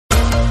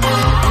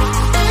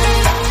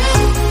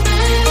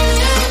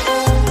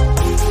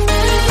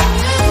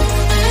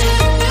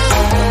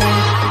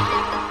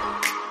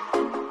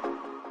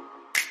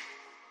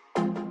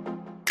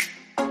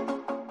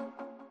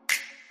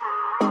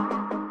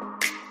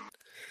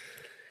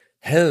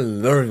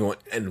Hello everyone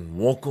and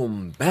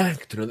welcome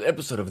back to another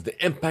episode of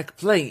the Impact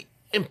Play,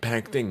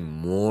 impacting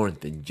more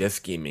than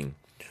just gaming.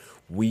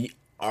 We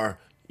are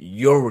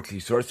your weekly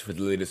source for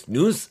the latest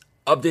news,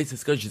 updates,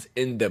 discussions,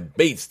 and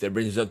debates that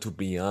brings us up to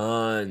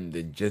beyond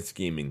than just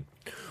gaming.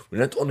 We're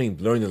not only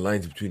blurring the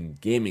lines between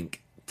gaming,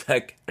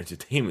 tech,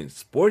 entertainment,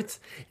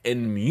 sports,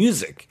 and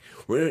music,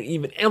 we're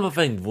even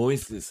amplifying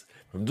voices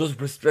from those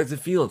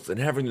respective fields and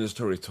having their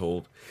story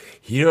told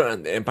here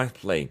on the Impact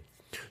Play.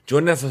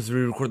 Join us as we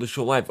record the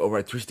show live over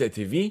at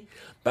twitch.tv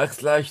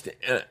backslash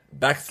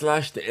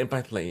the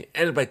Impact Play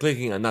and by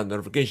clicking on that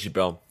notification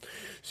bell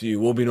so you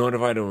will be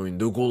notified when we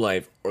do go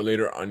live or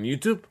later on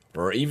YouTube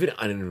or even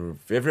on your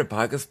favorite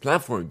podcast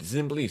platform.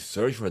 Simply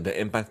search for the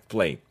Impact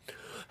Play.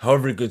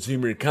 However you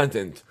consume your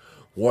content,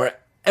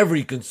 wherever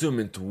you consume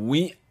it,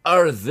 we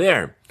are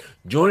there.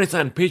 Join us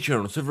on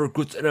Patreon, Silver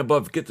Recruits and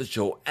above, get the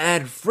show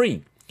ad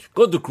free.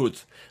 Gold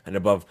Recruits and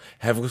above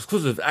have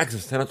exclusive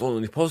access to not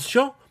only the post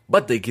show,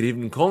 but they can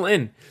even call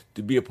in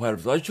to be a part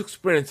of the live show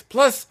experience,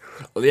 plus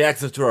early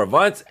access to our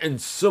VODs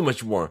and so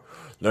much more.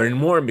 Learn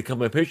more and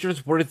become a Patreon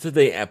supporter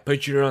today at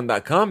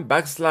patreon.com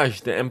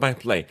backslash the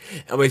Impact Play.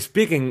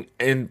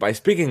 And by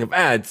speaking of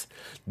ads,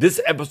 this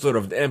episode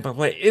of the Impact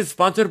Play is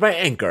sponsored by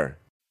Anchor.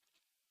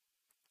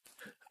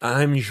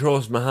 I'm your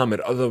host Muhammad,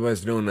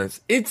 otherwise known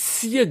as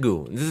It's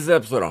Yagu. This is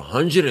episode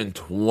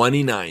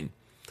 129.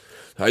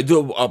 I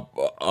do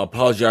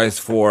apologize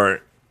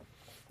for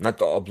not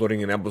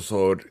uploading an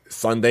episode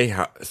Sunday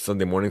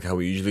morning, how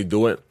we usually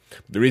do it.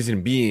 The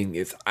reason being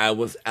is I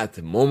was at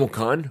the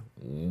MomoCon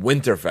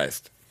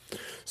Winterfest.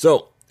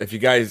 So, if you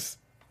guys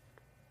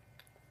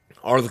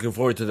are looking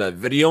forward to that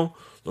video,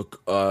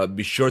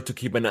 be sure to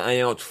keep an eye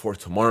out for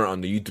tomorrow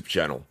on the YouTube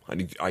channel, on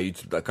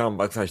youtube.com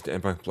backslash the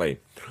Impact Play.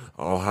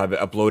 I'll have it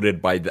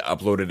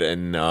uploaded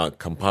and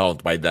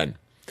compiled by then.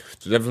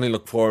 So definitely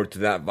look forward to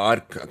that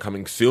VOD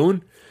coming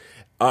soon.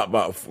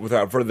 But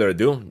without further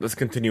ado, let's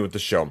continue with the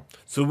show.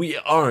 So we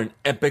are an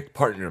Epic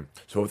partner.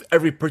 So with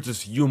every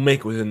purchase you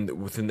make within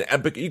the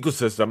Epic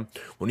ecosystem,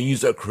 when you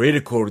use our creator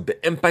code, the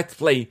Impact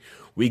Play,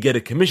 we get a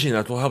commission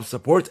that will help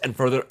support and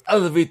further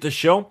elevate the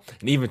show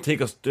and even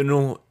take us to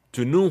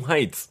new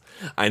heights.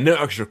 I know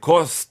extra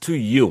costs to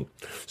you.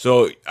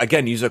 So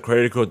again, use our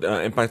creator code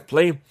Impact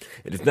Play.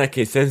 It is not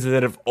case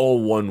sensitive,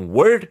 all one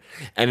word,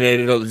 and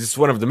it's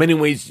one of the many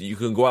ways you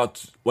can go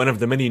out. One of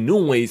the many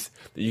new ways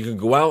that you can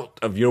go out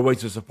of your way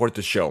to support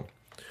the show.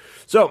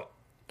 So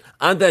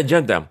on the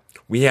agenda,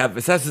 we have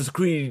Assassin's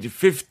Creed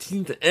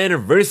 15th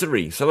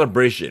anniversary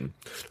celebration,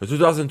 the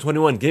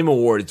 2021 Game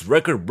Awards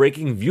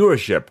record-breaking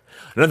viewership,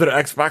 another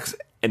Xbox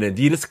and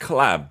Adidas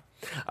collab,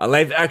 a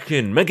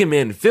live-action Mega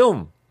Man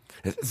film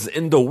is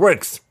in the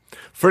works.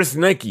 First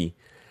Nike,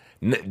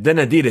 then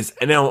Adidas,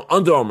 and now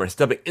Under Armour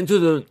stepping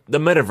into the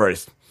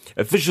metaverse.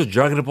 Official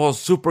Dragon Ball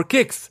Super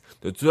Kicks,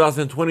 the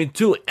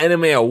 2022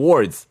 Anime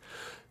Awards.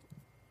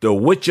 The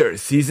Witcher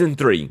Season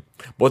 3.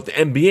 Both the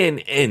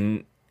NBA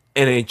and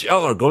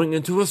NHL are going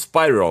into a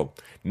spiral.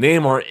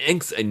 Neymar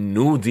inks a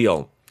new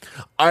deal.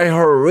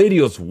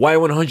 iHeartRadio's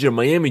Y100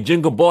 Miami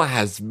Jingle Ball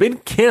has been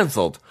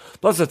cancelled.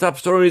 Plus the top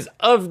stories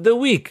of the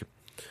week.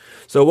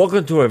 So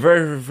welcome to our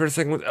very first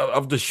segment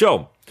of the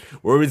show,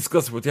 where we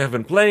discuss what we have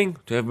been playing,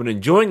 what we have been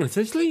enjoying, and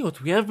essentially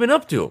what we have been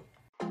up to.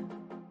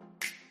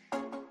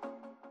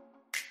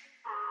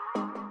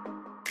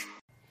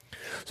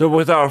 So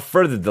without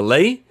further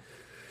delay,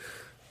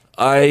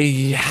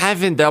 I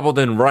haven't dabbled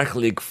in Rocket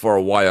League for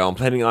a while. I'm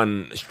planning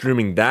on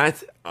streaming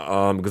that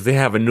because they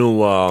have a new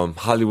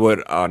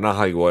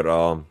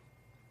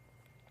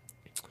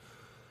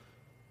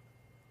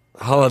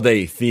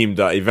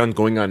holiday-themed event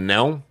going on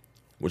now,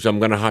 which I'm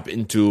gonna hop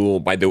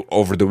into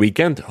over the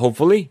weekend,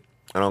 hopefully,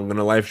 and I'm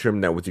gonna live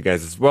stream that with you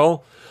guys as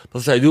well.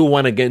 Plus, I do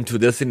want to get into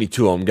Destiny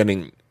 2. I'm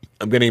getting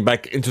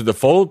back into the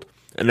fold,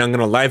 and I'm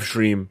gonna live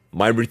stream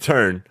my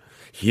return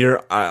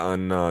here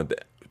on the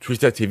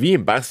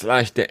Twitch.tv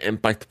backslash the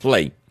Impact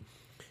Play,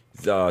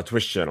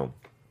 Twitch channel.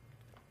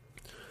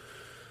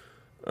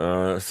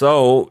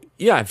 So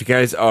yeah, if you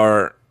guys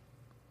are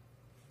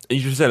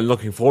interested in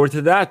looking forward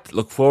to that,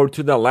 look forward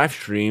to the live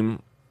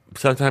stream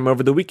sometime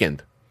over the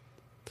weekend.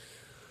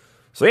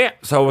 So yeah,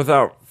 so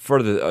without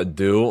further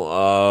ado,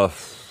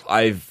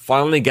 I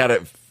finally got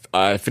it.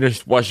 I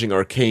finished watching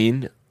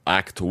Arcane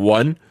Act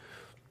 1.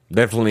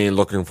 Definitely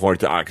looking forward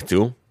to Act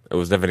 2. It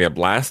was definitely a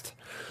blast.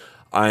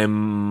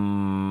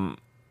 I'm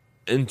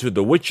into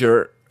The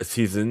Witcher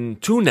Season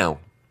 2 now.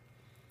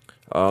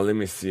 Let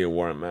me see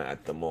where I'm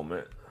at the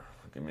moment.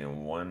 Give me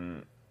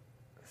one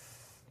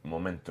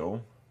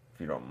momento, if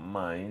you don't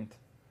mind.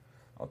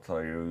 I'll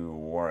tell you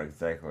where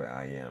exactly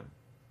I am.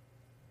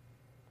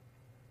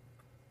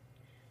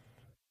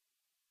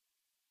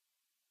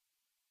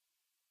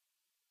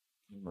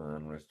 Come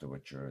on, where's The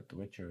Witcher? The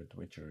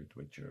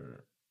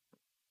Witcher.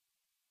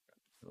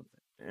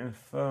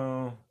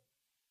 Info.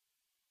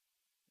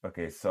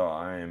 Okay, so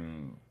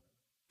I'm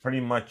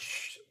pretty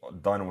much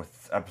done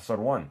with episode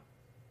 1.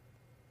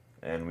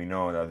 And we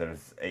know that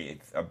there's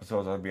 8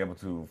 episodes. I'll be able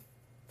to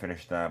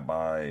finish that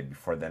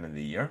before the end of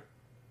the year.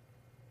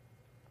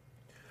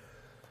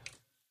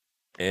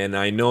 And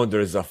I know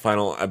there's a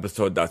final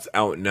episode that's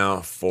out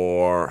now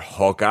for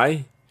Hawkeye.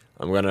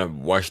 I'm gonna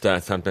watch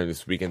that sometime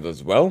this weekend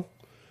as well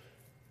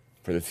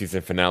for the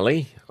season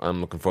finale.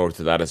 I'm looking forward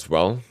to that as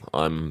well.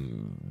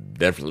 I'm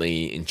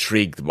definitely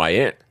intrigued by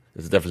it.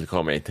 It's definitely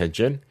caught my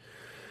attention.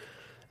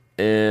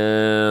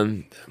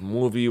 And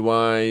movie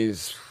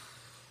wise,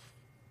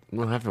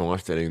 I haven't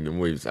watched any of the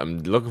movies. I'm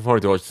looking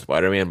forward to watch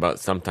Spider-Man, but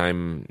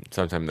sometime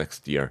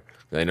next year.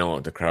 I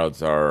know the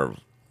crowds are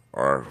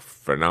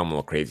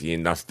phenomenal, crazy,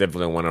 and that's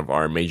definitely one of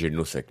our major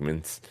news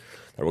segments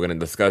that we're gonna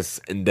discuss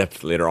in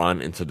depth later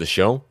on into the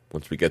show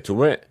once we get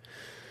to it.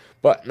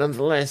 But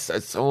nonetheless,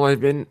 that's all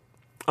I've been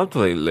up to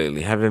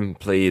lately. Haven't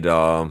played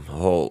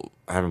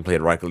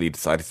Rocket League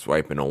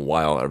Sideswipe in a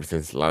while, ever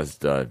since the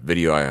last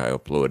video I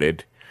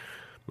uploaded.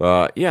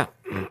 But yeah.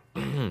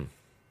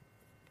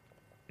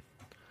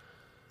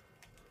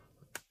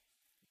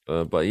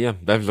 But yeah,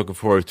 definitely looking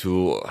forward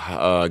to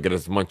get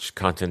as much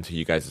content to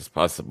you guys as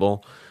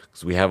possible,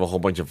 because we have a whole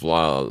bunch of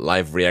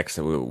live reacts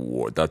that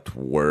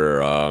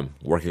we're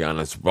working on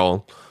as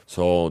well.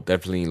 So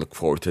definitely look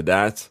forward to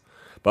that.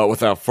 But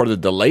without further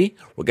delay,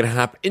 we're gonna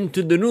hop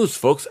into the news,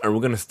 folks, and we're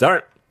gonna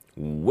start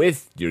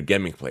with your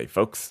gaming play,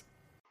 folks.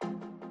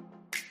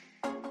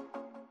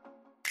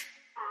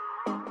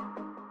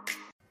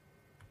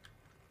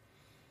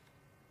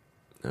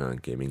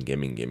 Gaming.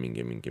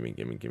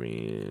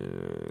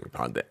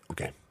 Found it.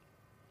 Okay.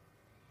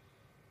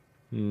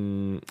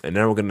 And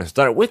now we're gonna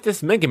start with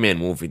this Mega Man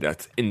movie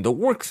that's in the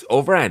works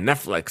over at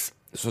Netflix.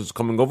 This one's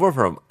coming over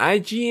from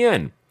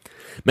IGN.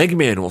 Mega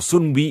Man will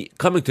soon be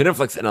coming to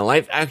Netflix in a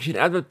live-action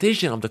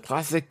adaptation of the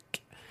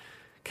classic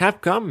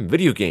Capcom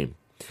video game.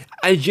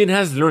 IGN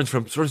has learned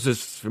from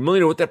sources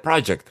familiar with that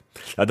project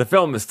that the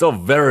film is still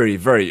very,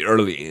 very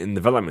early in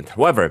development.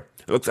 However,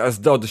 it looks as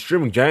though the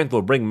streaming giant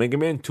will bring Mega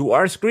Man to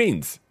our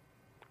screens.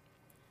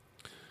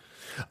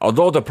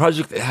 Although the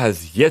project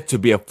has yet to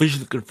be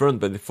officially confirmed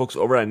by the folks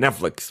over at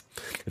Netflix,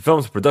 the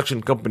film's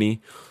production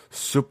company,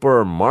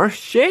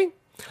 Supermarché,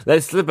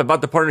 let slip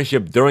about the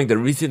partnership during the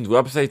recent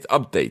website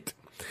update.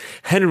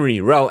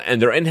 Henry Rell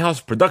and their in-house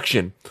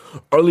production,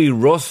 Early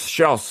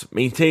Rothschild,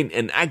 maintain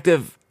an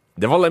active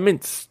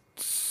development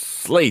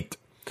slate,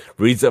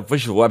 reads the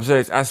official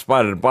website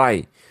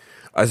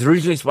as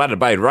originally spotted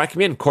by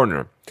Rockman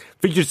Corner.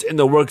 Features in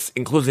the works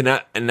includes an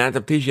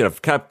adaptation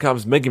of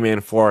Capcom's Mega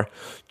Man for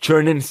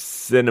Churnin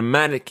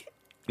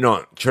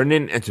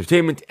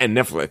Entertainment and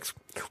Netflix,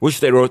 which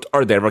they wrote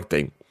or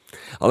directing.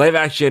 A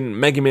live-action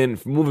Mega Man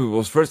movie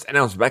was first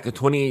announced back in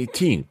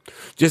 2018,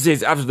 just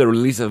days after the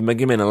release of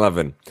Mega Man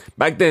 11.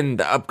 Back then,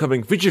 the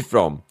upcoming feature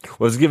film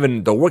was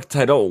given the work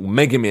title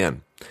Mega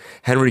Man.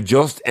 Henry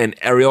Jost and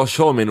Ariel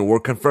Schulman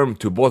were confirmed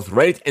to both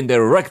write and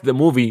direct the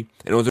movie,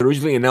 and was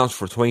originally announced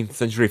for 20th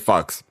Century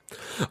Fox.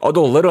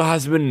 Although little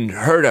has been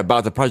heard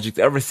about the project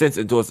ever since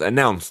it was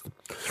announced,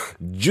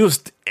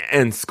 Jost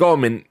and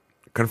Schulman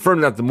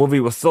confirmed that the movie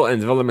was still in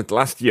development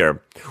last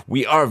year.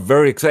 "We are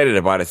very excited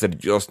about it," said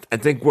Jost. "I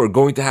think we're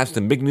going to have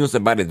some big news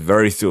about it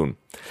very soon.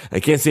 I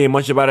can't say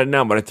much about it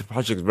now, but it's a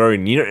project very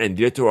near and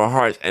dear to our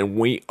hearts, and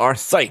we are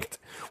psyched,"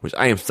 which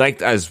I am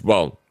psyched as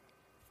well.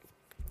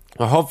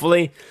 Well,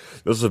 hopefully,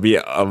 this will be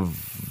a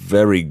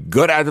very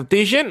good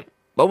adaptation,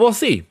 but we'll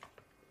see.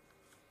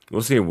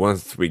 We'll see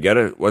once we get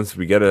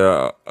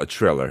a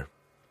trailer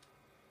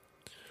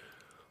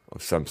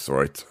of some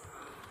sort.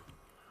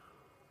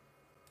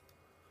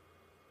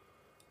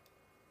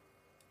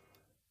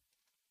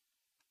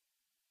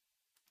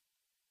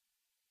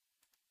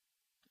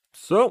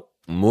 So,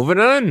 moving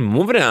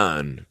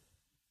on.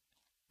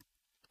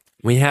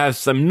 We have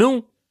some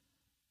new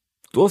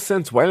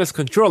DualSense wireless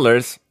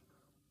controllers,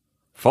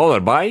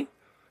 followed by,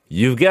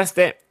 you've guessed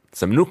it,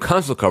 some new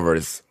console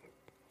covers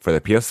for the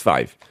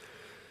PS5.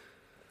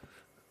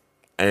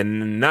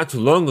 And not too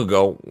long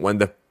ago, when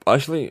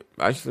actually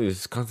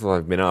this console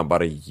has been out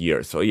about a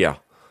year, so yeah,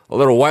 a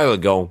little while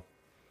ago.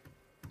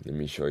 Let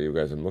me show you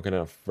guys. I'm looking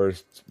at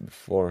first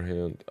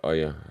beforehand. Oh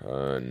yeah,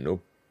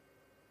 nope.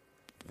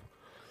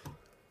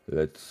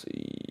 Let's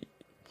see.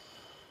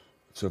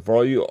 So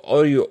for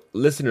all you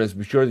listeners,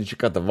 be sure to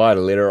check out the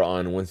VOD later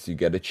on once you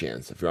get a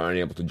chance, if you aren't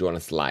able to join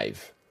us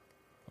live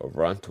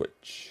over on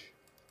Twitch.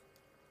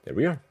 There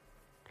we are.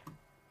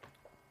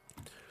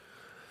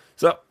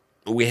 So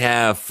we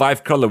have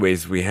 5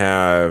 colorways. We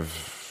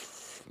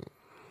have,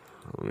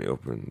 let me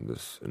open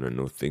this in a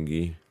new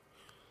thingy.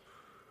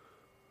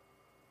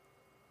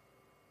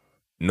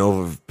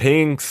 Nova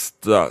Pink,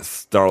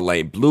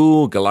 Starlight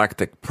Blue,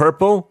 Galactic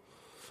Purple,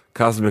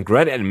 Cosmic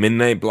Red, and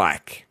Midnight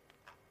Black.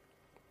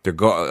 To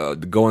go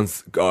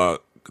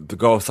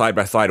side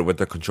by side with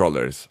the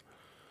controllers.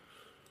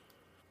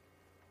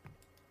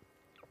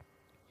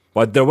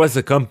 But there was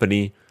a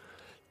company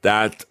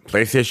that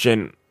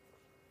PlayStation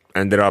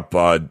ended up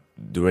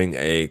doing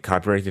a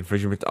copyright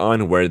infringement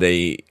on, where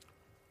they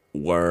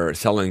were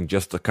selling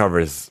just the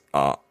covers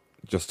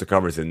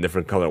in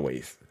different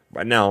colorways.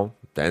 Right now,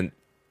 then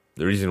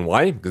the reason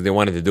why, because they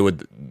wanted to do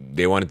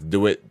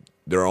it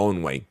their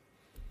own way.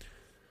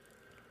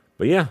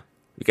 But yeah,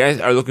 you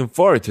guys are looking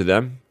forward to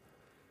them.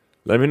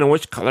 Let me know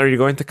which color you're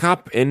going to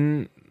cop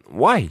and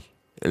why.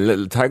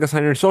 And tag us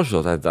on your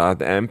socials at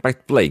the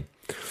Impact Play.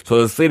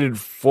 So it's slated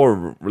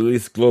for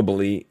release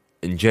globally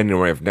in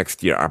January of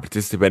next year. Are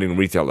participating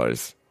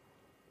retailers.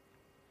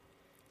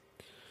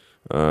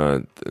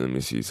 Let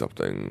me see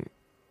something.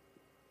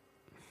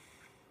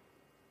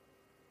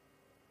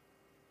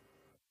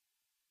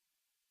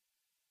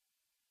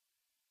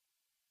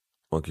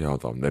 Okay,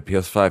 hold on. The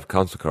PS5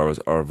 console covers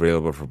are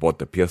available for both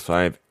the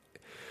PS5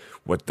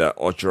 with the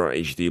Ultra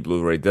HD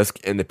Blu-ray disc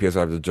and the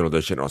PS5 Digital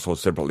Edition are sold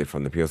separately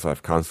from the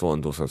PS5 console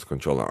and DualSense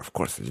controller. Of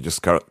course, you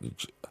just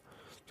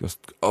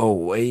oh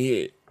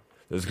wait,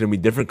 there's gonna be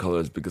different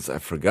colors because I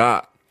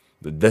forgot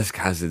the disc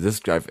has a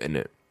disc drive in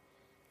it.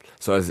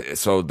 So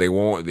they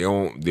won't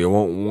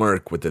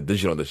work with the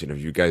digital edition if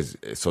you guys.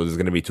 So there's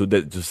gonna be two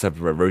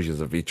separate versions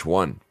of each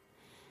one.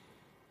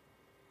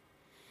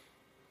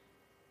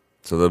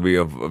 So they'll be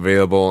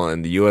available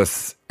in the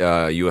US,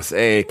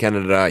 USA,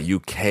 Canada,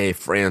 UK,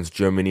 France,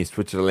 Germany,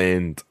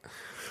 Switzerland,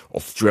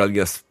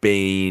 Australia,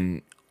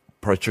 Spain,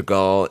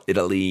 Portugal,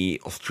 Italy,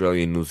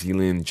 Australia, New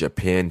Zealand,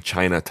 Japan,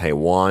 China,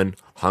 Taiwan,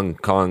 Hong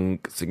Kong,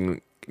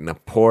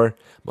 Singapore,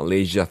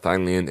 Malaysia,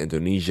 Thailand,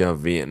 Indonesia,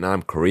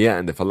 Vietnam, Korea,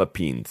 and the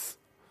Philippines.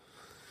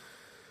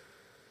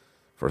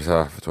 First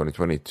half of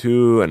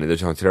 2022, and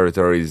additional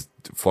territories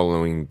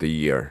following the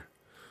year.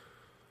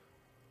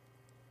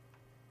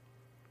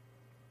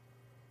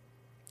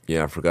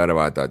 Yeah, I forgot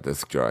about that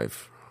disk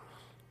drive.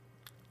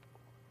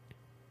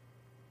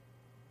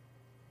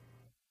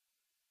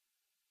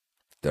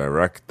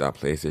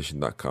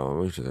 Direct.playstation.com.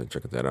 We should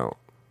check that out.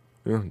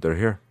 Yeah, they're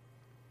here.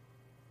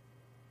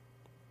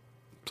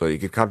 So you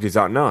could cop these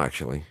out now,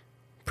 actually.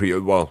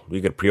 Well,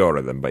 you could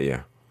pre-order them, but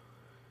yeah.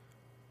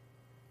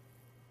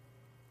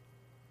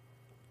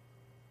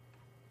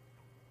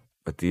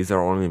 But these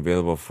are only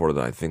available for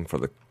the, I think, for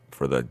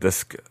the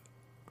disc.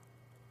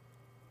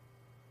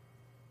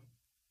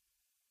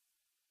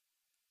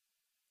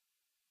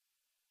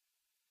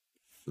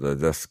 The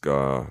disc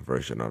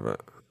version of it.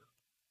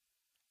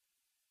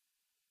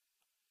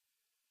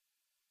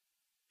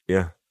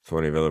 Yeah, it's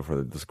only available for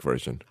the disc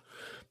version.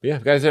 But yeah,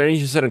 if you guys are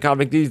interested in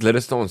comic these, let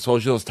us know on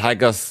socials,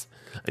 tag us,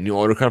 and you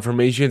order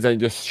confirmations, and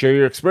just share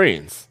your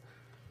experience.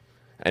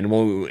 And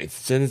when it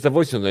sends the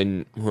voicemail,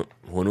 then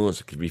who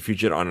knows, it could be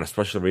featured on a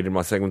special rated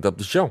mod segment of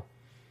the show,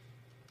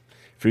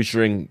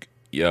 featuring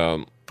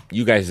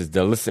you guys as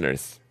the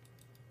listeners.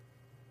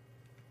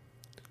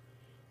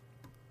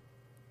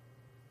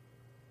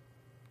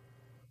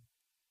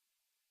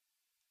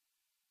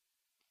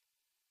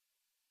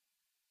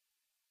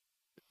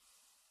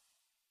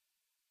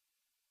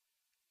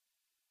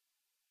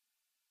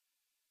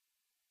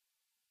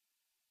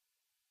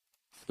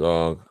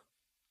 So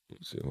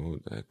let's see who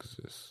the heck is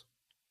this.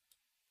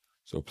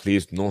 So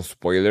please, no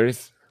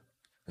spoilers.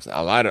 There's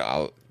a lot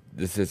of.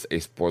 This is a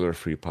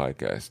spoiler-free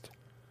podcast.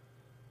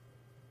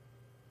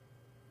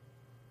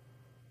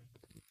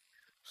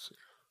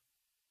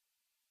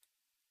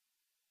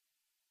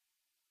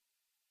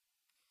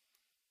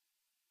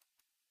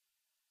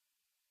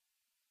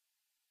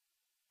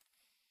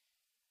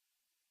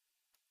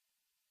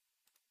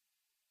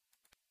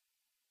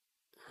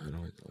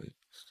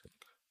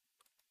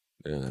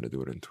 I don't know how to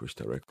do it in Twitch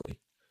directly.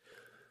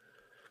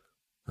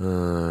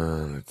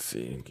 Let's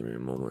see. Give me a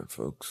moment,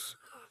 folks.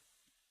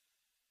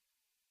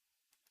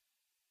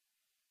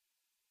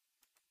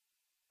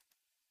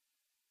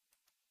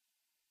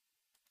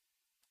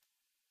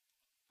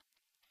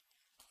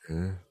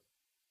 Yeah.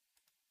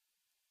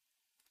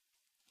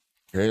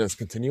 Okay, let's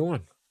continue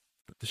on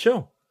with the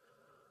show.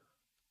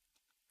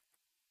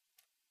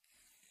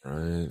 All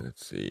right,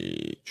 let's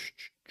see.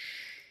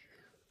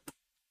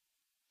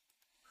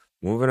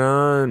 Moving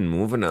on,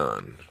 moving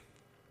on.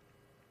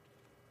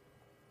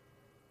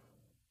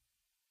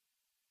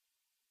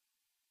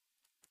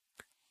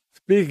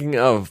 Speaking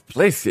of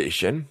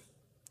PlayStation,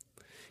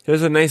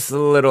 here's a nice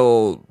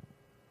little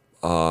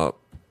uh,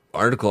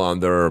 article on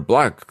their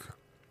blog.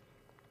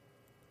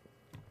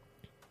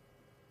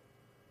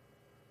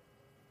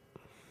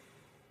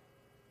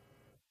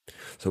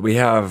 So we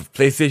have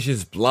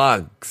PlayStation's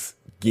blogs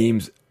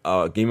game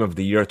of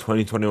the year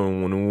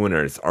 2021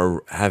 winners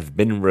have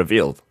been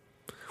revealed,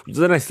 which is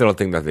a nice little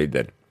thing that they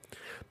did.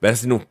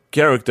 Best new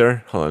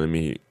character. Hold on, let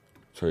me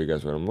show you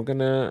guys what I'm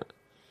looking at.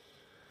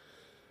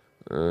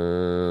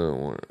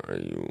 Where are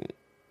you?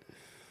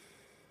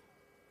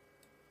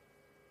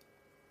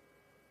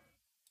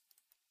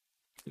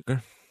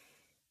 Okay.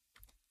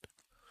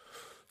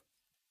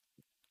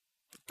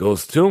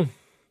 Those two,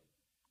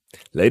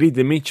 Lady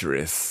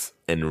Demetrius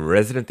and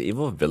Resident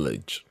Evil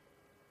Village.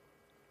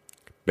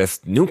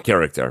 Best new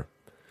character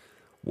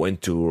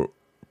went to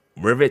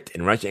Rivet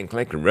and Ratchet and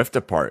Clank and Rift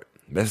Apart.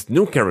 Best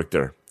new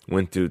character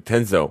went to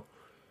Tenzo.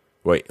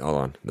 Wait, hold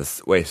on.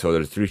 So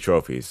there's 3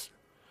 trophies: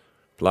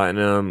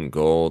 platinum,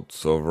 gold,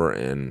 silver,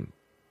 and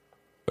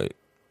wait.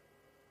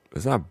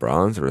 Is that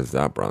bronze or is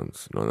that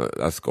bronze? No,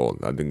 that's gold.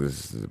 I think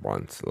this is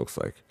bronze. It looks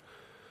like.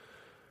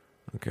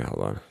 Okay,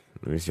 hold on.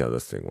 Let me see how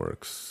this thing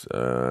works.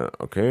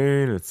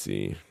 Okay, let's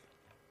see.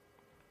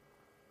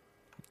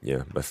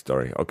 Yeah, best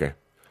story. Okay,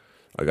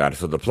 I got it.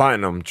 So the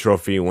platinum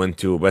trophy went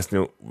to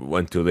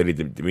Lady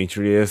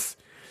Demetrius.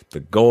 The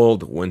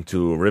gold went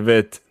to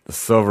Rivet. The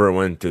silver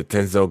went to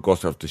Tenzo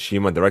Ghost of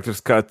Tsushima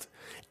director's cut,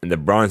 and the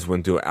bronze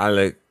went to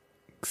Alex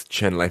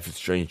Chen Life is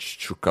Strange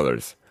True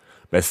Colors.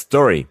 Best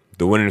story.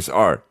 The winners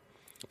are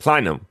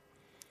platinum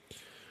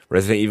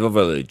Resident Evil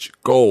Village,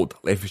 gold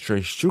Life is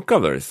Strange True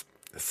Colors,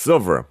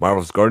 silver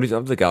Marvel's Guardians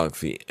of the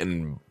Galaxy,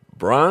 and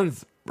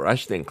bronze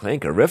Ratchet and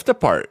Clank A Rift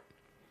Apart.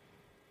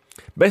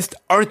 Best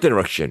art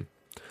direction.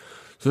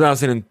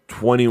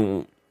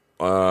 2020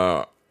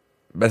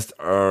 best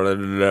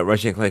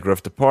Ratchet and Clank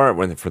Rift Apart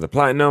went for the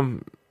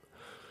platinum.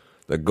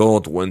 The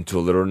gold went to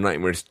Little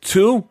Nightmares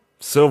 2.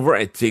 Silver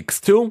It Takes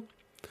Two.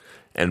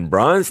 And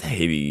bronze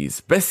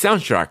Hades. Best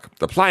soundtrack.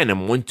 The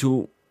platinum went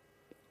to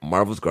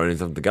Marvel's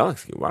Guardians of the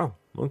Galaxy. Wow.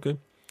 Okay.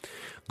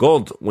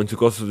 Gold went to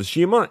Ghost of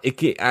Tsushima,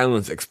 Iki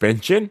Islands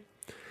expansion.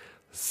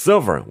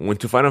 Silver went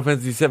to Final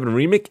Fantasy VII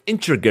Remake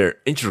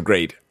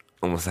Intergrade.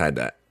 Almost had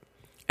that.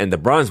 And the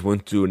bronze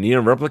went to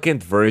Near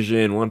Replicant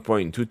version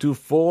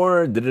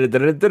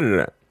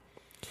 1.224.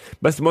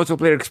 Best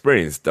multiplayer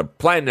experience. The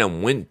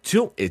platinum went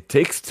to It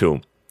Takes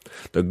Two.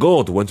 The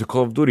gold went to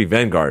Call of Duty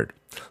Vanguard.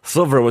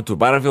 Silver went to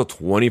Battlefield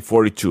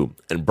 2042.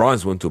 And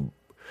bronze went to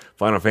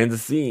Final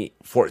Fantasy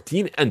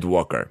 14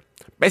 Endwalker.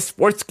 Best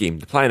sports game.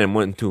 The platinum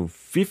went to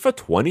FIFA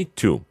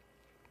 22.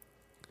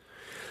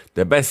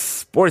 The best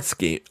sports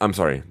game.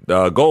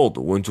 The gold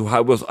went to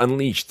Hot Wheels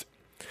Unleashed.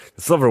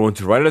 The silver went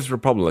to Riders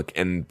Republic,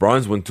 and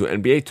bronze went to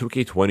NBA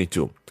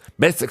 2K22.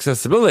 Best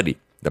accessibility.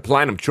 The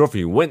platinum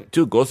trophy went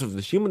to Ghost of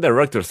Tsushima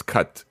Director's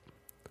Cut.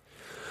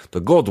 The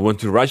gold went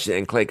to Ratchet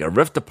and Clank A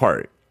Rift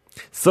Apart.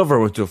 Silver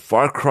went to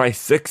Far Cry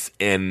 6,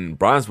 and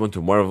bronze went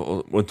to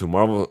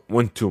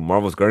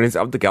Marvel's Guardians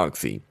of the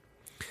Galaxy.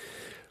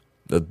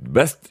 The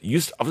best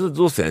use of the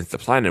DualSense. The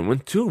platinum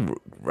went to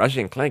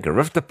Ratchet and Clank A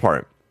Rift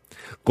Apart.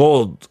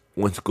 Gold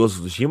went to Ghost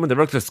of Tsushima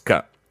Director's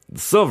Cut. The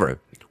silver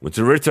went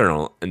to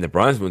Returnal, and the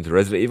bronze went to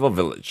Resident Evil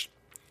Village.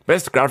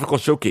 Best graphical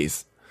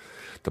showcase.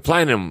 The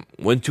platinum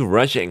went to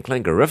Ratchet and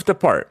Clank A Rift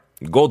Apart.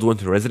 Gold went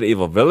to Resident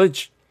Evil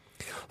Village.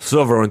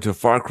 Silver went to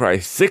Far Cry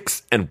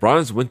 6, and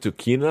bronze went to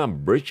Kena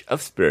Bridge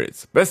of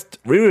Spirits. Best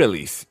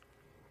re-release.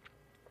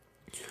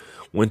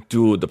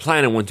 The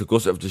platinum went to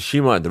Ghost of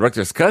Tsushima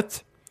Director's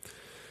Cut.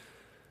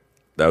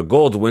 The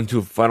gold went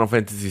to Final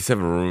Fantasy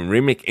VII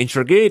Remake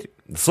Intergrade.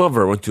 The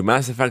silver went to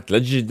Mass Effect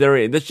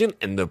Legendary Edition,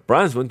 and the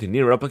bronze went to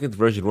Near Replicant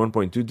version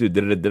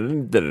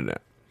 1.22.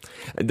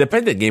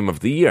 Independent Game of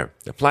the Year.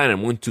 The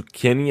platinum went to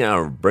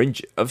Kenya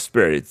Bridge of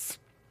Spirits.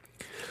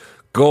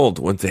 Gold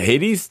went to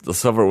Hades. The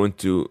silver went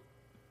to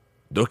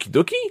Doki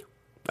Doki.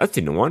 That's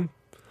the new one.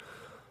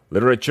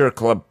 Literature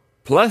Club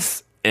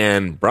Plus,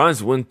 and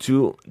bronze went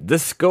to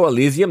Disco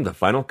Elysium: The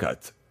Final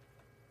Cut.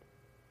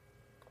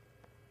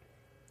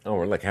 Oh,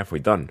 we're like halfway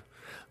done.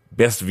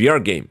 Best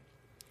VR game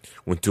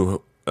went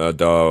to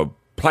the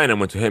platinum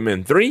went to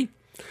Hitman 3.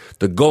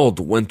 The gold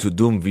went to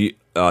Doom 3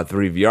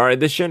 VR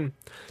edition.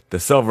 The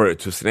silver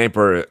to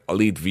Sniper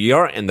Elite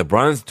VR, and the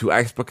bronze to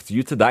Xbox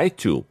You to Die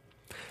 2.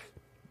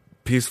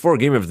 PS4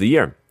 Game of the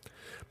Year.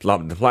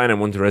 The platinum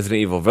went to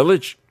Resident Evil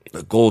Village.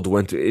 The gold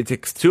went to It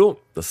Takes Two.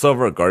 The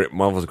silver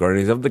Marvel's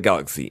Guardians of the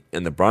Galaxy,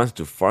 and the bronze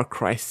to Far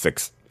Cry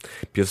 6.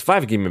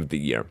 PS5 Game of the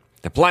Year.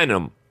 The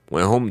platinum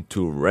went home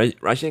to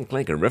Ratchet and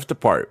Clank and Rift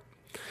Apart.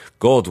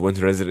 Gold went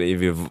to Resident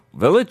Evil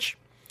Village.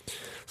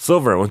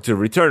 Silver went to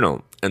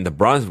Returnal, and the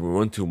bronze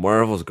went to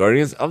Marvel's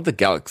Guardians of the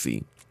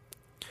Galaxy.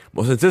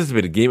 Most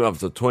anticipated game of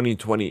the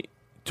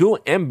 2022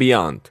 and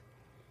beyond.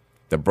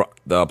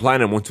 The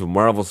platinum went to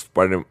Marvel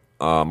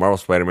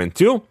Spider-Man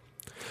 2.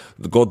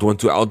 The gold went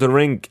to Elden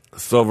Ring.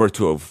 Silver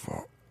to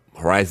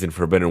Horizon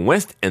Forbidden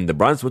West, and the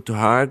bronze went to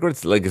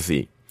Hogwarts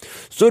Legacy.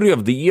 Studio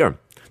of the Year.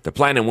 The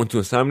platinum went to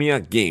Insomnia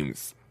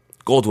Games.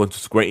 Gold went to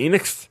Square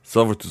Enix.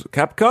 Silver to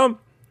Capcom,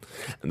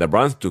 and the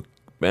bronze to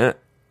Bandai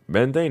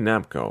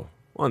Namco.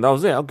 Oh, that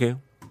was it. Okay,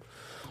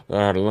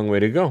 I had a long way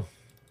to go,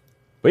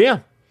 but yeah.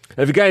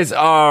 If you guys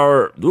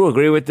do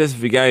agree with this,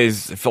 if you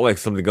guys feel like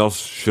something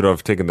else should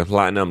have taken the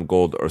platinum,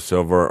 gold, or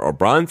silver, or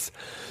bronze,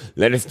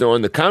 let us know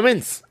in the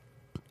comments,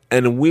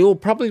 and we'll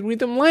probably read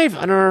them live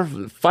on our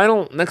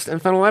next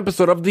and final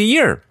episode of the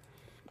year.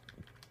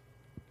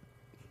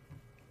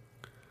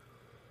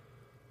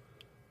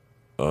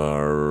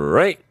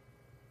 Alright.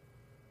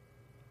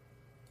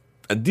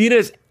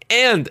 Adidas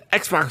and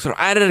Xbox are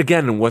at it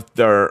again with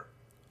their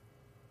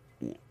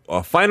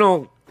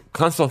final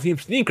console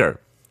themed sneaker,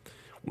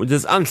 which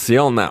is on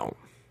sale now.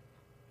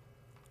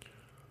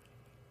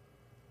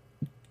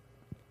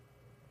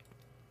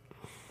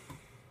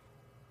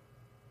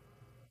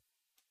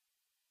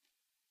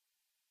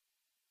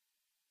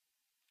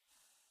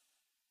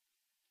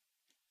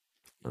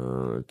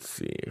 Let's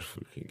see if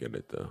we can get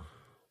it though.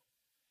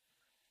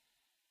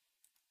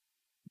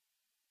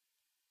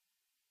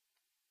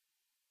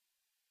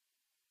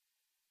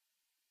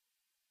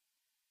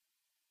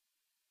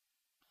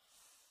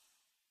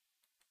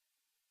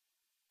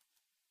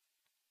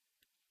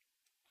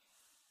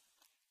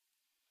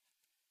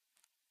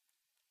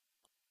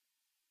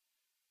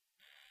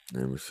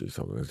 Let me see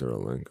something. Is there a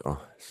link?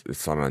 Oh,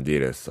 it's on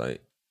Adidas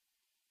site.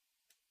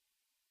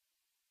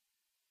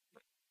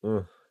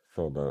 Oh,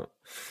 sold out.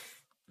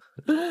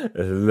 It's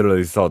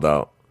literally sold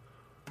out.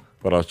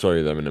 But I'll show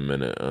you them in a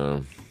minute.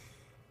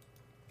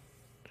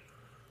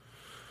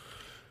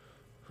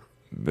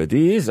 But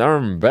these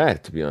aren't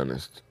bad, to be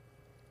honest.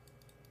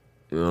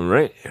 All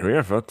right, here we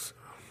are, folks.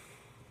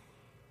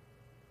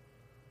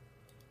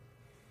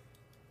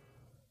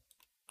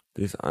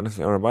 These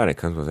honestly aren't bad. It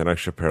comes with an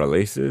extra pair of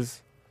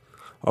laces.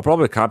 I'll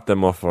probably cop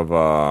them off of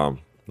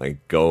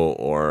like Go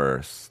or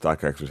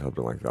StockX or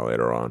something like that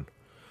later on.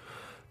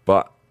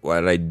 But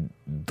what I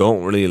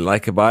don't really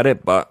like about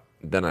it, but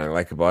then I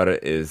like about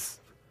it is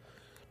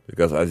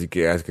because as you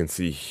guys can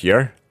see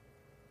here,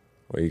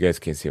 well, you guys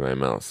can't see my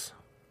mouse.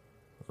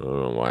 I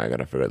don't know why I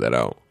gotta figure that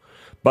out.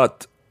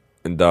 But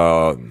in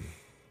the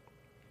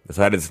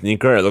side of the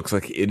sneaker, it looks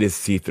like it is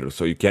see-through,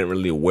 so you can't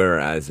really wear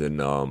as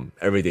an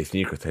everyday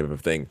sneaker type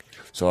of thing.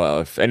 So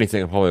if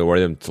anything, I'll probably wear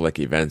them to like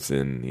events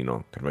and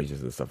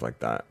conventions and stuff like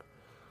that.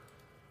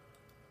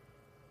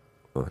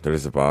 Oh,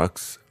 there's a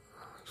box.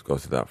 Let's go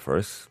to that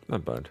first.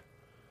 Not bad.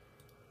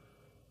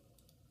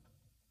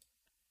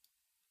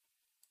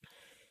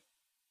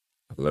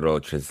 A little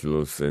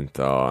translucent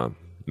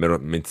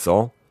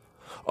midsole.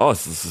 Oh,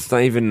 so it's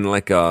not even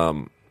like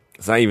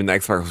it's not even the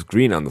Xbox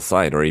green on the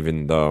side, or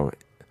even the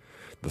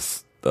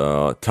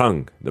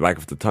tongue, the back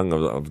of the tongue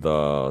of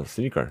the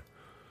sneaker.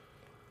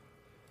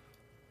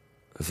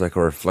 It's like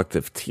a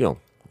reflective teal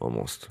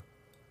almost.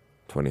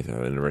 20th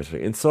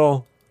anniversary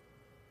insole.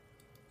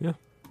 Yeah,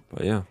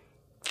 but yeah,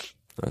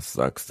 that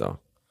sucks though.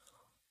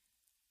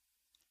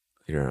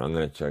 Here, I'm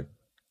gonna check.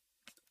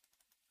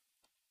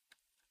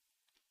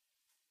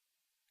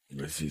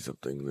 Let me see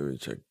something. Let me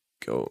check.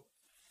 Go.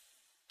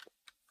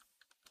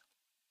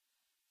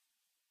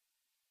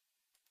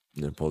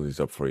 I'm gonna pull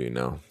these up for you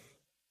now.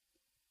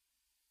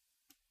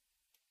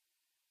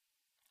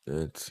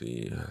 Let's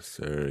see.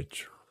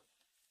 Search.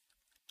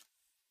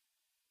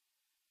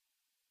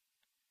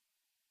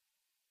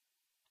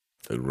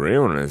 The gray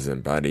one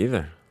isn't bad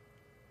either.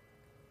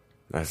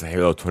 That's a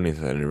Halo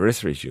 20th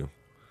anniversary shoe.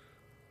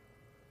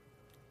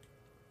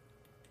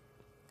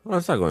 Well,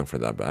 it's not going for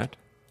that bad.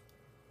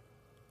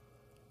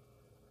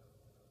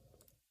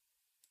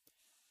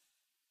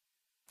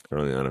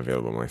 Currently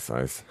unavailable my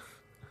size.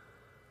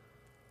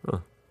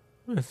 Oh,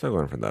 it's not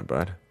going for that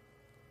bad.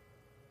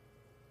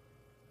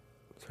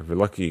 So if you're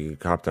lucky, you can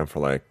cop them for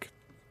like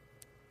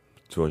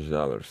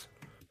 $200.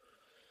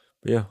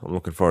 But yeah, I'm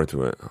looking forward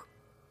to it.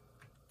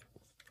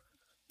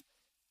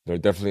 They're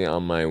definitely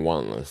on my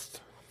want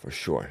list for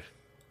sure.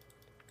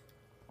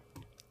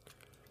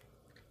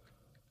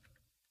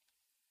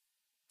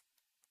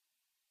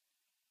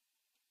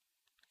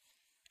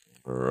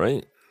 All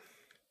right.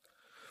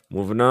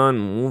 Moving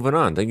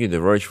on. Thank you, The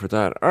Verge, for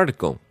that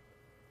article.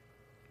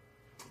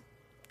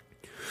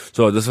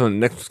 So this one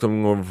next is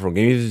coming over from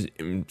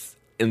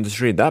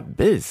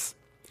GamesIndustry.biz.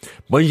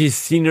 Bungie's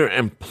senior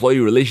employee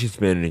relations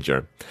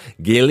manager,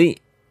 Gailey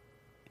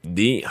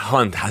D.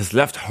 Hunt, has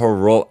left her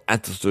role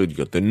at the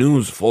studio. The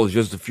news follows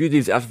just a few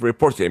days after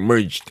reports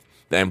emerged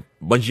that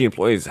Bungie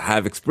employees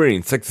have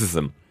experienced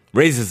sexism,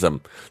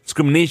 racism,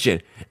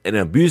 discrimination, and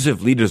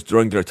abusive leaders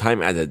during their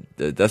time at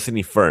the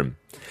Destiny firm.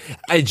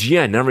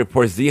 IGN now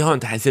reports D.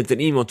 Hunt has sent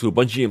an email to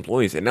Bungie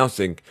employees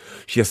announcing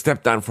she has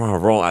stepped down from her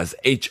role as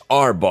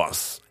HR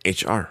boss.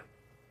 HR.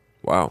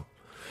 Wow.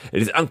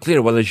 It is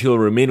unclear whether she will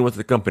remain with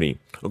the company.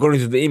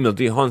 According to the email,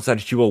 D. Hunt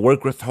said she will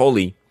work with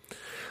Holly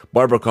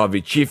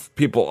Barbakovy, Chief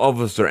People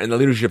Officer, and the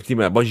leadership team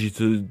at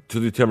Bungie to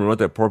determine what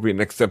the appropriate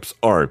next steps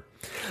are.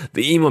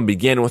 The email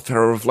began with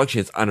her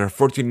reflections on her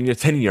 14-year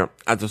tenure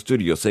at the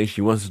studio, saying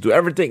she wants to do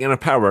everything in her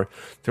power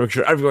to make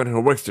sure everyone who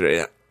works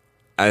there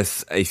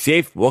has a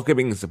safe,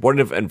 welcoming, and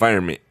supportive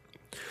environment.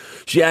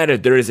 She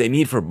added there is a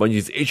need for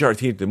Bungie's HR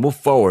team to move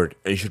forward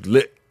and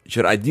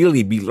should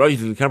ideally be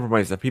largely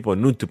compromised by people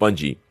new to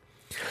Bungie.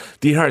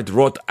 D. Hart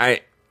wrote,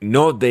 I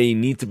know they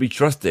need to be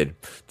trusted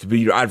to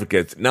be your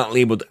advocates, not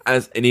labeled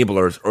as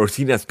enablers or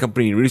seen as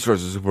company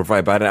resources who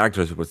provide bad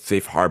actors with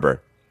safe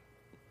harbor.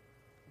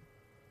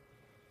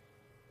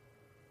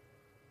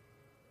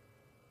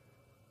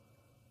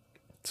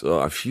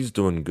 So if she's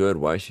doing good,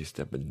 why is she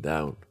stepping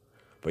down?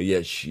 But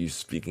yet she's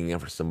speaking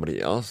up for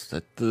somebody else?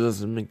 That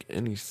doesn't make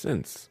any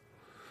sense.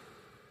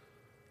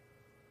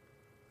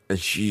 And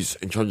she's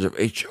in charge of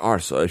HR,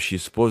 so if she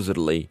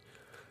supposedly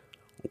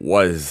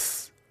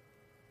was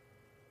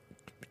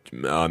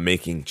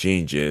making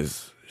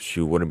changes, she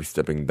wouldn't be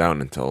stepping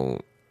down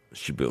until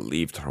she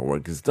believed her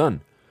work is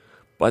done.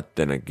 But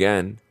then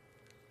again,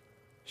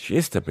 she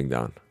is stepping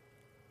down.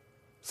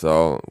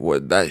 So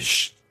what that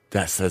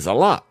says a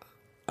lot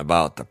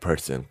about the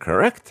person,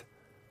 correct?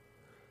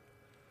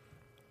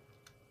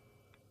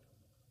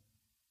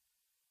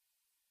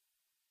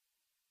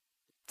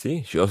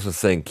 See, she also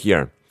saying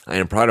here, I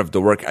am proud of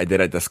the work I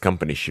did at this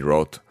company, she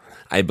wrote.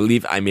 I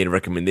believe I made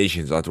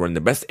recommendations that were in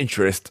the best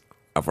interest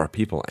of our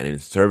people and in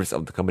service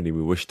of the company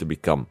we wish to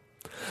become.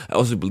 I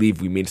also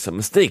believe we made some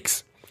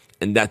mistakes,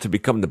 and that to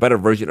become the better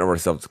version of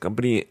ourselves, the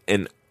company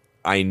and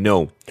I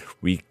know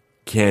we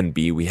can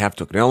be. We have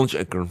to acknowledge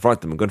and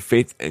confront them in good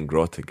faith and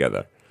grow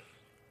together.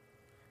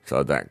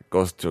 So that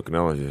goes to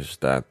acknowledge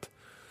that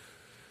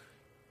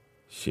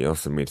she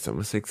also made some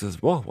mistakes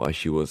as well while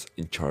she was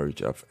in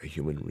charge of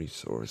human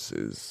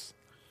resources.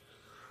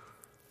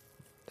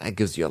 That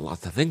gives you a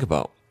lot to think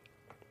about.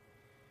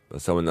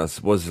 But someone that's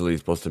supposedly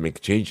supposed to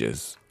make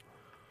changes.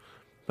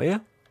 But yeah.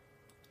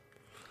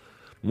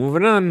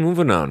 Moving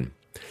on.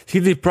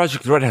 CD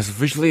Projekt Red has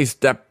officially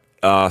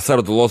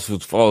settled the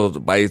lawsuits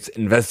followed by its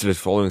investors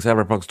following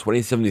Cyberpunk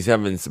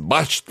 2077's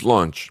botched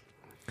launch.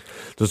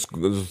 This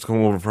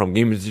come over from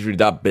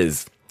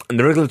GameIndustry.biz. In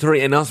the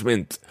regulatory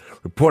announcement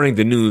reporting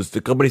the news, the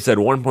company said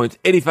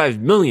 $1.85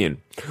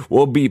 million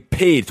will be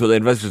paid to the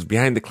investors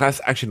behind the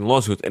class action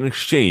lawsuit in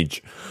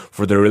exchange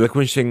for the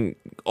relinquishing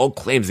all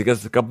claims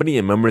against the company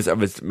and members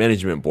of its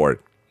management board.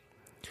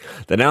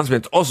 The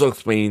announcement also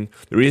explained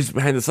the reasons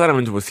behind the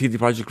settlement with CD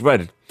Projekt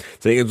Red,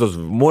 saying it was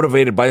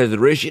motivated by the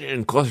duration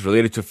and costs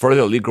related to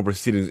further legal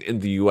proceedings in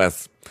the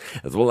U.S.,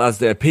 as well as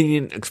the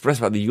opinion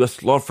expressed by the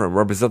U.S. law firm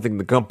representing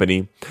the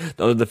company,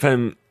 the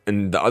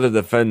other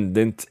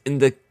defendant in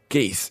the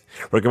case,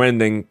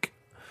 recommending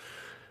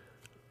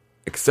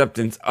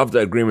acceptance of the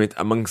agreement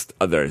amongst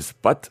others.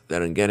 But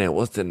then again, it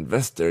was the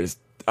investors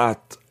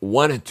that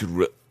wanted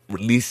to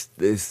release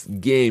this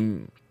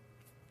game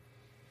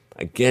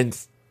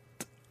against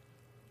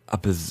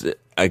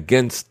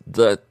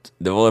the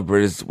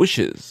developers'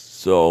 wishes.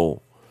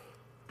 So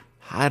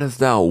how does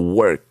that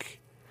work?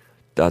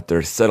 That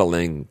they're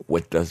settling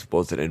with the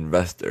supposed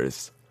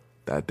investors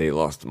that they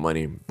lost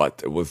money,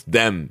 but it was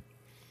them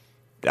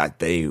that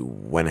they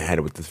went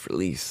ahead with this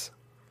release,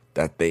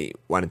 that they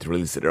wanted to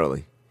release it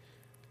early.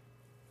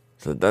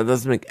 So that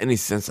doesn't make any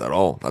sense at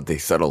all that they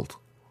settled.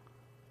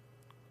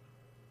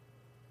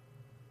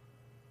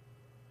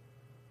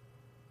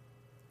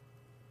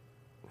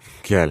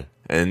 Okay.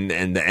 And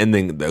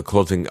the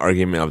closing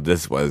argument of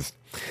this was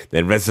the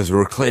investors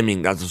were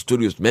claiming that the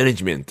studio's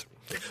management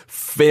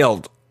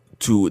failed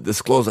to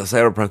disclose that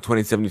Cyberpunk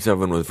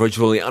 2077 was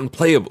virtually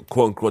unplayable,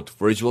 quote unquote,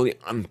 virtually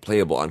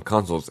unplayable on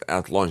consoles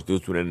at launch due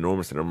to an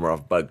enormous number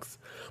of bugs.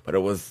 But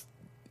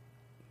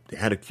they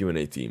had a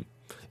Q&A team.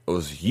 It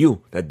was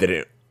you that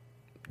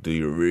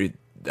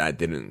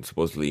didn't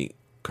supposedly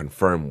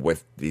confirm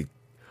with the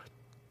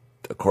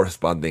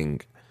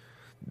corresponding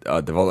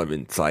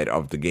development side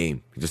of the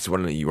game.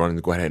 You wanted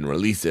to go ahead and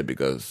release it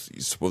because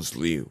you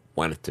supposedly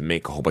wanted to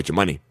make a whole bunch of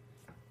money.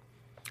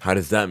 How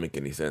does that make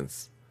any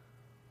sense?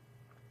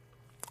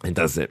 It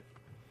doesn't.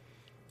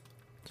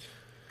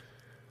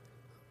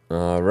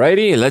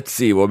 Alrighty, let's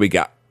see what we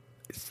got.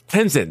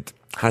 Tencent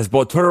has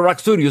bought Turtle Rock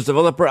Studios,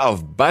 developer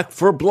of Back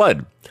 4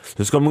 Blood.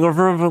 This is coming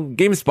over from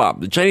GameSpot.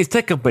 The Chinese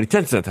tech company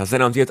Tencent has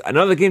announced yet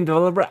another game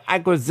developer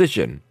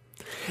acquisition.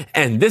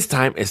 And this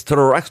time it's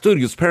Turtle Rock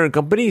Studios' parent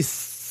company,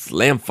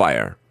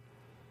 Slamfire.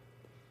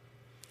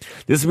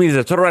 This means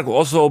that Turtle Rock will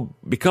also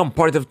become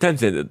part of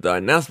Tencent. The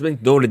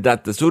announcement noted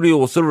that the studio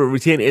will still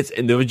retain its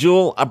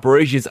individual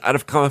operations out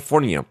of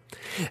California,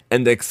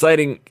 and the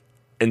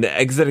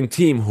exiting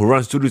team who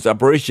runs studio's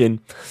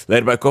operation,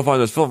 led by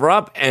co-founders Phil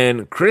Robb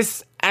and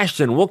Chris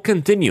Ashton, will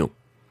continue.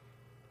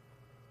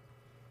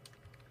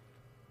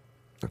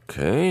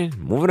 Okay,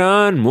 moving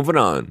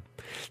on.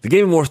 The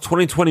Game Awards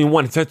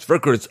 2021 sets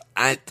records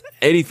at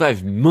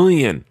 85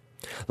 million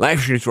live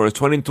streams for its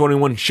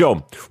 2021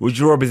 show,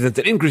 which represents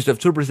an increase of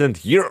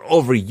 2% year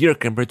over year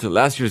compared to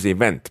last year's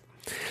event.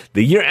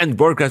 The year-end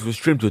broadcast was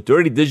streamed to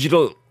 30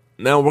 digital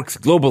networks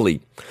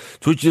globally,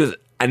 which is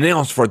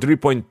announced for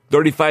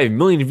 3.35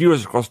 million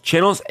viewers across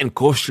channels and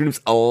co-streams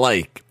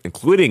alike,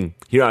 including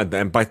here at the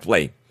Impact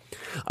Play.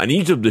 On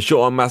YouTube, the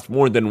show amassed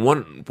more than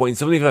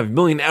 1.75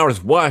 million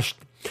hours watched,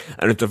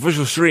 and its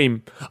official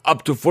stream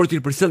up to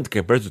 14%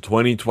 compared to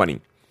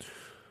 2020.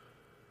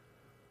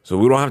 So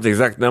we don't have the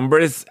exact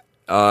numbers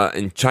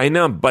in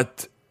China,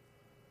 but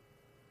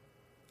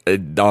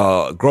it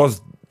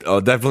growth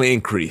definitely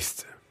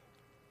increased.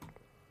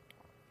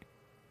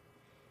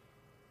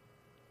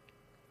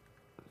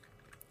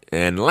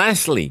 And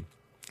lastly,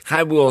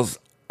 Hot Wheels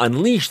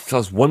Unleashed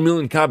sells 1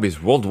 million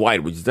copies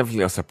worldwide, which is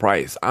definitely a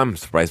surprise. I'm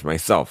surprised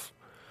myself.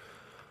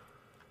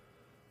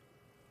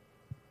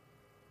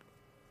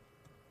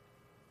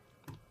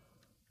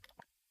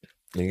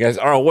 You guys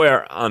are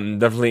aware, I'm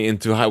definitely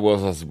into Hot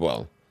Wheels as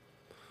well.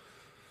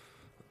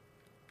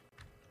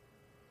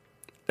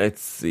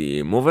 Let's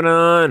see, moving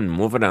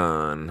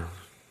on.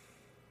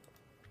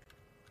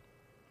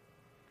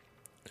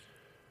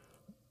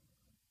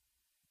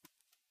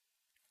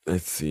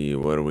 Let's see,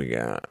 what do we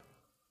got?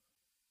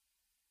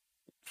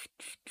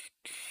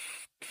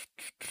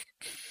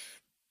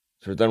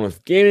 So we're done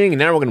with gaming, and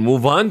now we're going to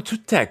move on to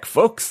tech,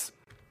 folks.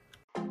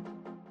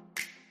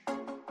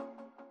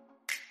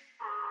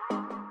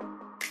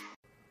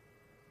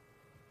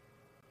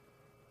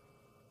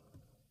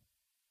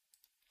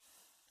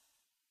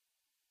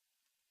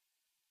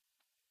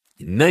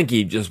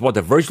 Nike just bought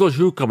a virtual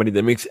shoe company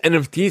that makes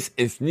NFTs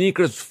and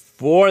sneakers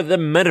for the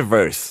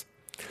metaverse.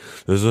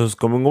 This is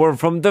coming over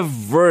from The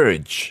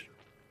Verge.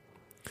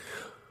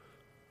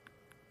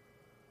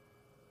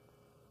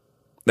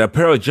 the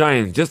Apparel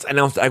giant just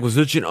announced the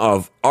acquisition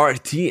of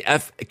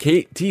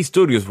RTFKT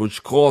Studios,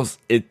 which calls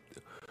it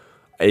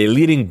a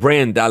leading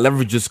brand that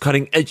leverages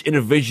cutting-edge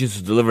innovations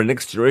to deliver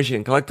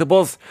next-generation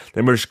collectibles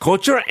that merge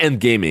culture and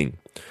gaming.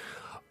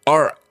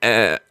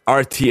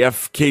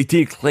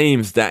 RTFKT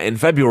claims that in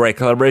February,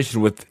 collaboration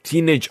with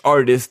teenage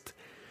artist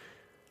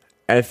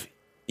FEOCIOUS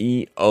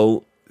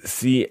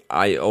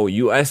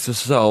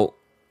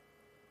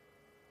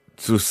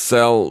to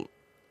sell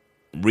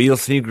real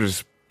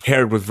sneakers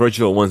paired with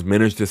virtual ones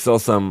managed to sell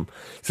some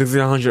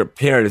 1,600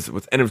 pairs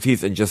with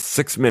NFTs in just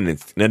 6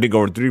 minutes, netting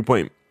over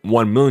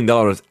 $3.1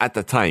 million at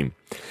the time.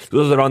 This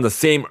was around the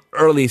same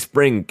early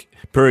spring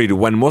period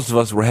when most of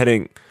us were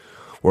hearing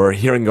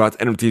about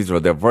NFTs for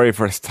the very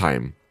first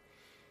time.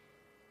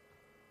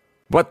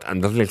 But I'm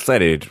definitely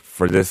excited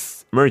for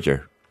this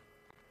merger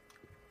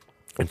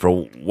and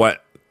for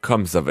what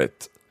comes of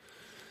it.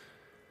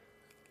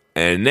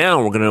 And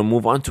now we're going to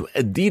move on to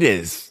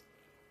Adidas.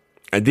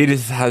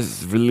 Adidas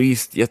has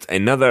released yet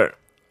another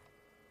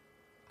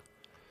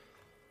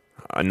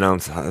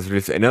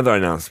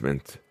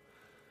announcement.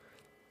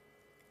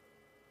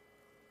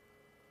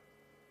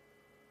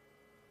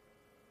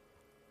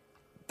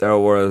 There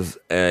was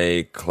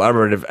a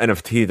collaborative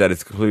NFT that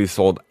is completely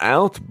sold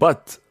out,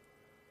 but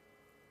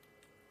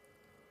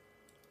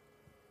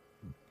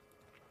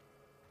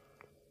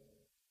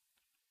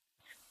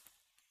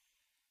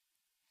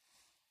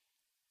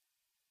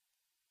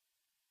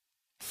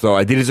so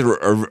Adidas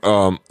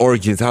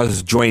Origins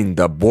has joined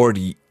the Bored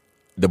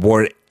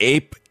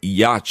Ape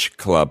Yacht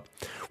Club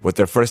with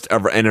their first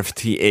ever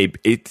NFT Ape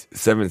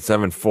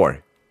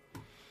 8774.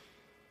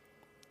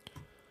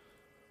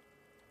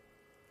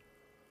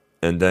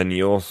 And then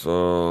you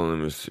also, let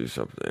me see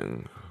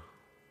something.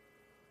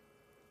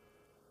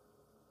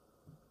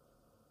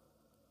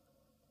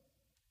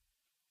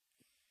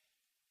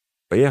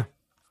 But yeah,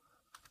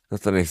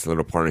 that's a nice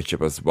little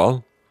partnership as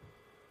well.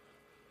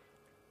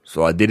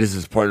 So Adidas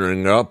is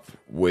partnering up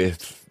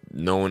with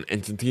known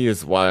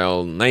entities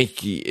while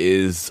Nike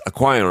is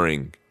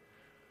acquiring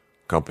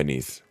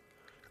companies.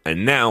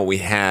 And now we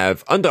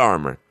have Under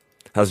Armour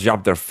has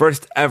dropped their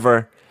first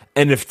ever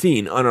NFT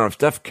in honor of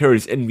Steph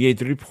Curry's NBA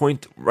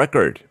 3-point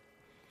record.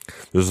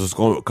 This is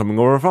coming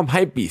over from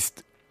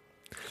Hypebeast.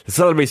 To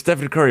celebrate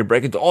Stephen Curry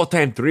breaking the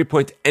all-time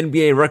 3-point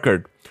NBA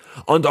record,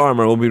 Under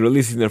Armour will be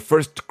releasing their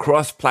first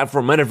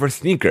cross-platform metaverse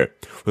sneaker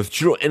with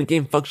true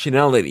in-game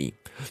functionality.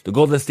 The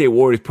Golden State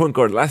Warriors point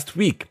guard last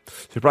week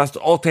surpassed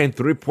the all-time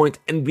 3-point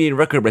NBA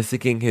record by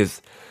sinking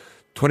his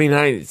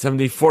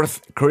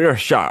 2974th career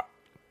shot.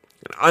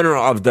 In honor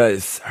of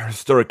this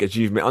historic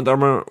achievement, Under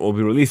Armour will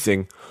be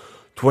releasing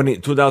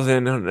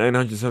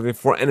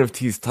 2,974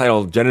 NFTs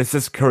titled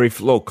Genesis Curry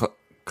Flow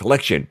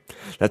Collection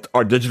that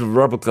are digital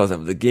replicas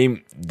of the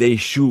game day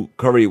shoe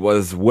Curry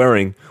was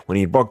wearing when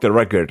he broke the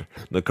record.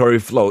 The Curry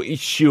Flow. Each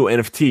shoe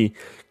NFT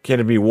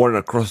can be worn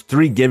across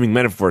 3 gaming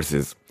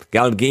metaverses: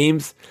 Gal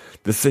Games,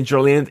 the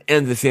Decentraland,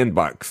 and the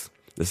Sandbox.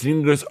 The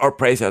sneakers are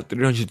priced at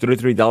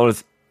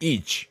 $333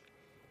 each.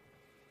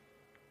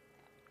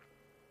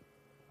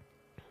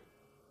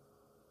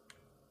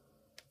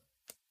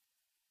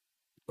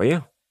 But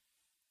yeah,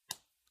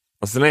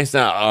 it's nice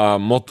that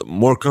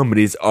more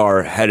companies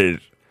are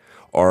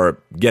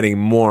getting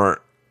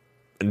more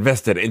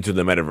invested into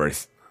the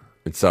metaverse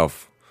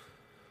itself.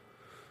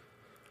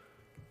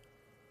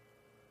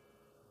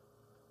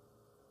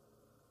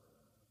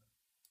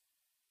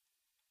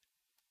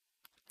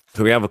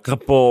 So we have a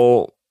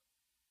couple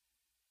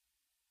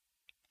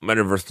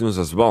metaverse news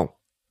as well.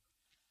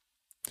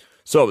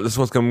 So this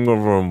one's coming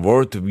over from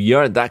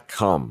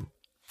WorldVR.com.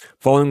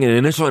 Following an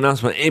initial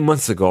announcement 8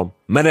 months ago,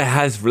 Meta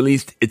has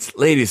released its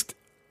latest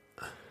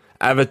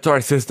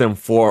avatar system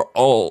for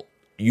all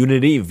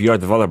Unity VR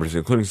developers,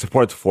 including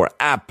support for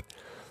app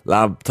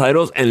lab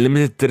titles and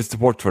limited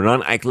support for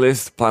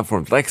non-Oculus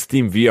platforms like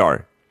Steam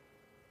VR.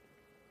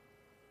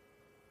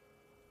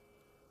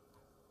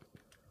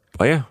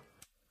 But yeah.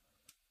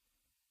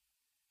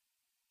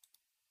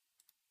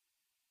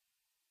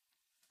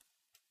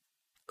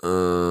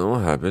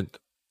 What happened?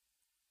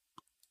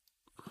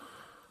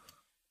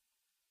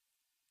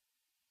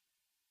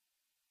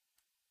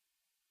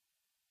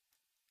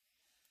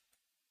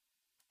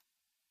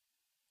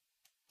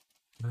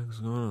 What's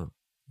going on?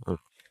 Oh.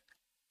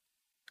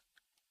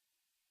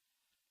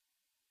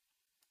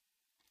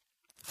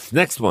 This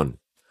next one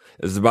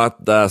is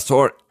about the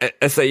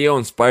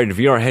SAO-inspired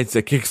VR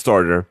headset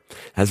Kickstarter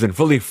has been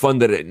fully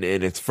funded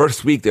in its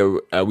first week.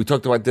 We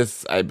talked about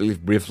this, I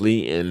believe,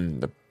 briefly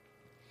in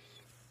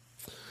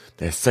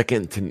the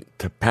second to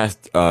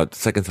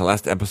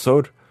last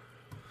episode.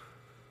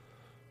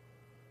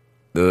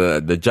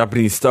 The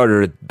Japanese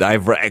starter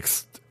Diver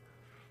X.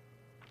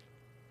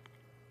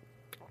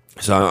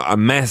 So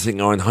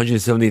amassing around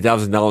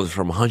 $170,000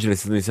 from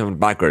 177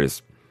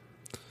 backers.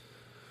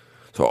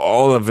 So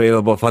all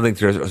available funding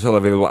tiers are still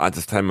available at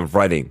this time of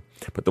writing.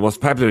 But the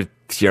most popular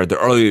tier, the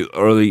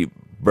early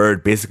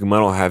bird basic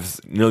model, has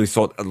nearly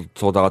sold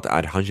out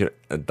at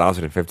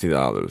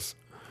 $1,050.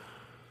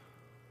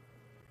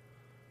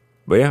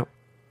 But yeah,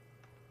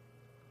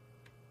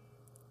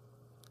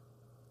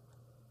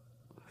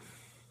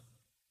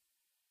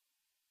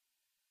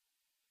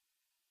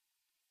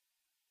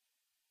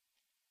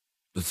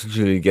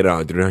 essentially get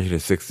a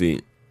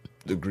 360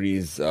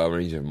 degrees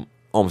range of,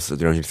 almost a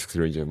 360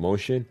 range of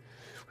motion,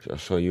 which I'll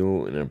show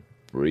you in a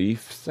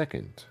brief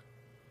second.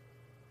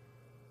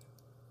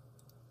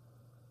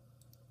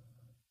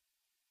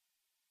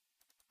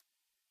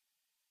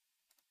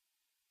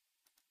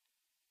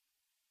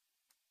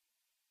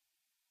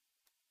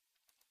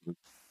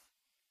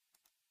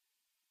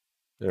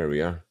 There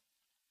we are.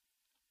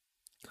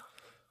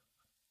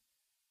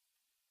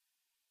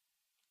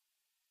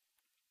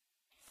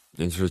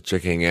 Thanks for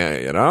checking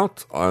it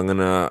out. I'm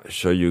gonna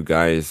show you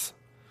guys.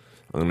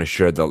 I'm gonna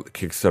share the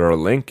Kickstarter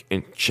link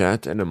in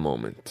chat in a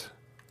moment.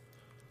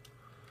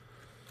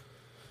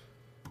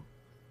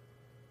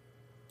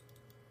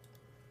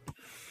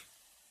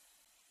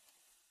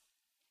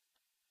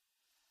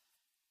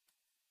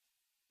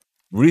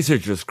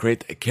 Researchers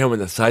create a camera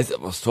the size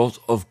of a salt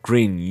of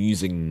grain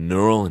using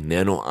neural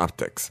nano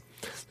optics.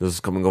 This is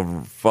coming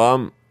over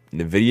from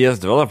NVIDIA's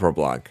developer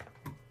blog.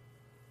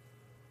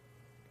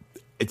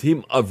 A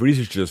team of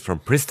researchers from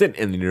Princeton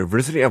and the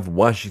University of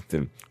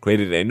Washington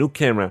created a new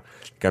camera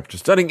that captures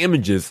stunning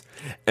images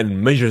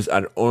and measures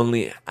at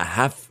only a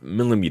half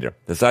millimeter,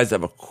 the size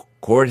of a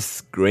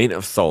coarse grain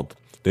of salt.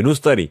 The new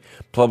study,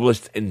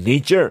 published in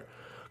Nature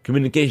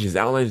Communications,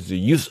 outlines the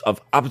use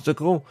of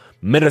optical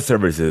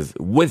metaservices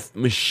with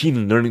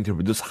machine learning to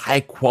produce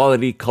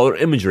high-quality color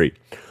imagery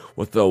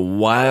with a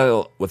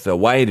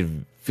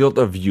wide field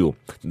of view.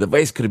 The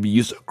device could be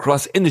used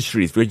across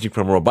industries ranging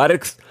from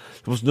robotics,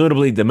 most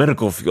notably the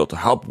medical field, to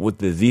help with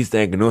disease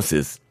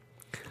diagnosis.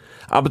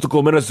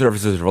 Optical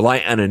metaservices rely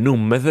on a new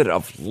method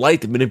of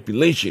light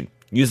manipulation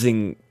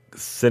using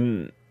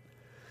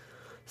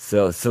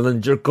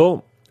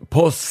cylindrical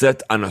posts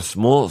set on a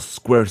small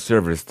square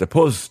surface. The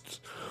posts,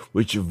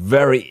 which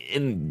vary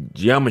in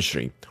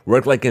geometry,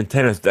 work like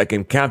antennas that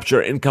can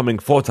capture incoming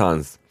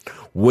photons,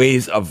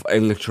 waves of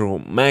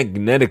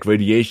electromagnetic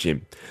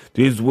radiation.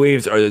 These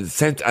waves are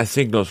sent as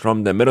signals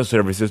from the metal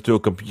surfaces to a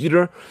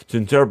computer to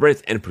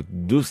interpret and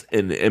produce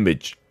an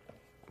image.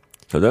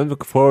 So then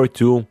look forward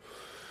to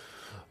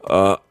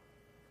what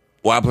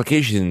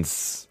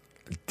applications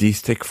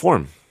these take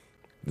form.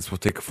 This will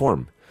take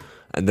form.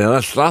 And the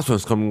last one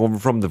is coming over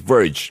from The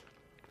Verge.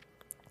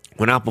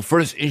 When Apple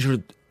first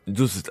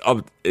introduced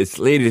its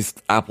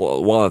latest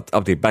Apple Wallet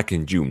update back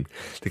in June,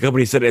 the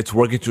company said it's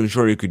working to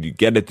ensure you could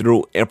get it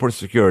through airport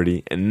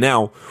security, and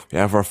now we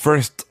have our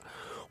first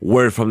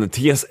word from the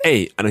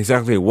TSA on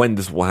exactly when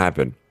this will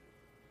happen.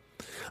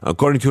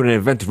 According to an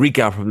event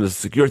recap from the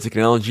Secure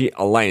Technology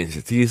Alliance,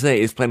 the TSA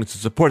is planning to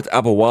support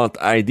Apple Wallet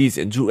IDs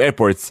in 2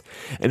 airports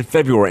in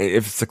February, and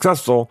if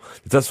successful,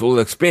 the test will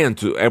expand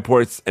to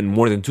airports in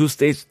more than 2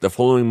 states the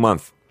following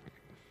month.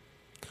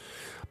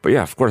 But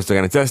yeah, of course, they're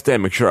going to test it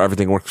and make sure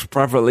everything works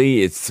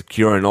properly, it's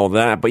secure and all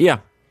that. But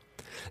yeah,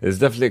 it's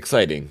definitely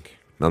exciting,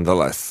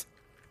 nonetheless.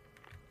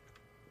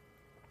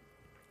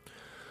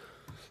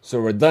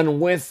 So we're done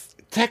with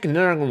tech, and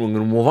now we're going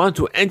to move on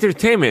to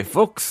entertainment,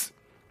 folks.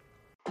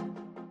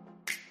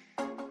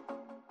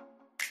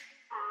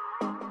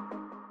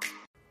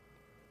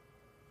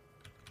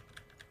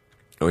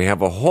 And we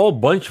have a whole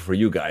bunch for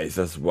you guys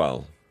as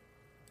well.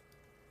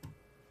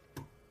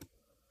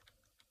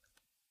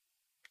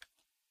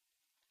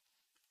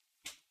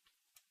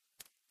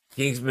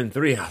 Kingsman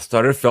 3 has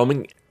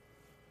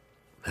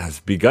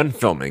begun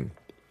filming.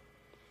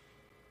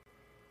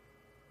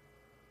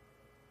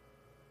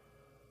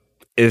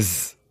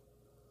 Is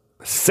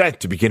set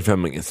to begin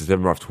filming in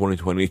September of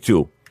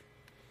 2022.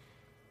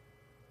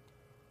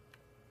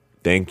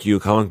 Thank you,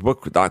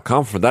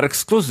 comicbook.com, for that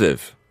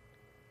exclusive.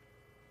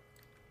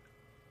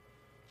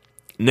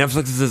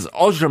 Netflix's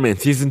Ultraman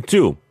Season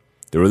 2.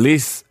 The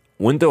release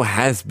window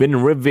has been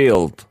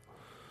revealed.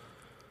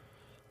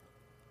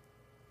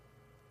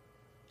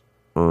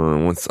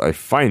 Once I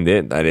find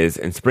it, that is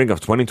in spring of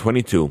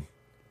 2022.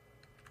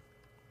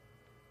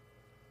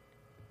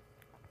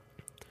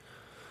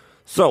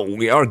 So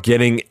we are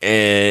getting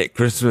a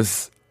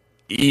Christmas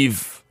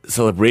Eve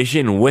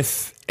celebration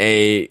with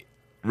a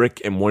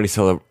Rick and Morty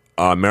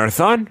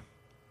marathon.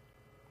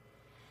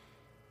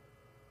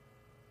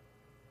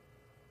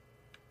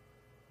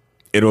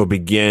 It will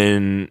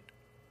begin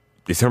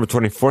December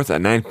 24th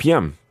at 9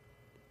 p.m.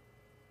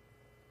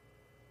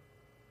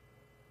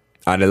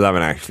 At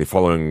 11, actually,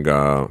 following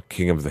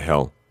King of the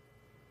Hill.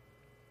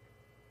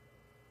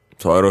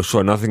 So it'll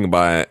show nothing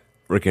about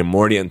Rick and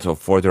Morty until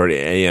 4:30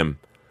 a.m.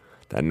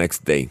 that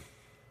next day.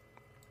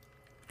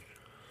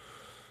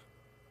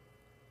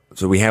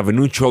 So we have a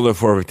new trailer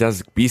for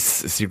Fantastic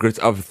Beasts: Secrets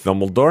of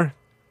Dumbledore,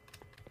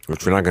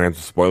 which we're not going to get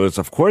into spoilers,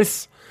 of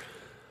course.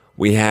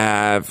 We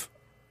have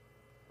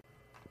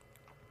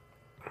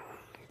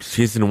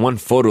Season 1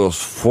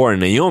 photos for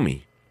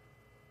Naomi,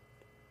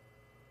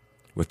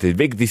 with the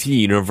big DC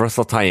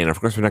Universal tie-in. Of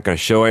course, we're not going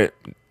to show it.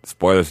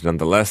 Spoilers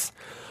nonetheless.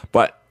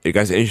 But if you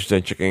guys are interested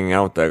in checking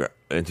out the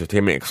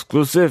entertainment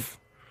exclusive,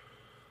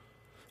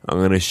 I'm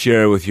going to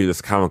share with you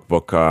this comic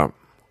book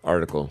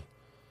article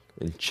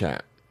in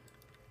chat.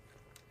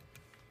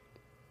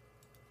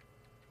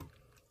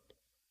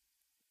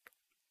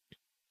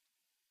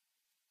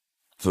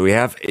 So we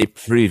have a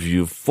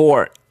preview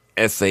for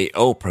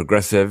SAO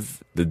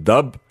Progressive, the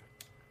dub.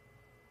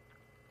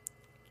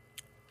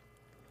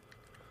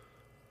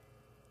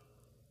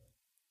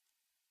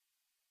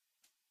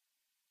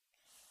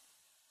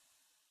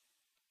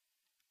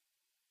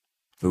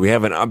 So we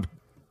have a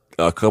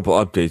couple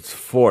updates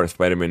for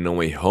Spider-Man No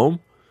Way Home,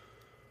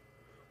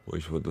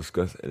 which we'll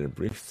discuss in a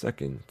brief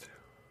second.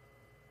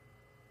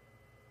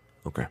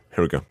 Okay,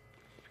 here we go.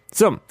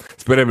 So,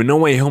 Spider-Man No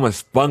Way Home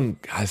has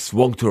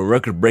swung to a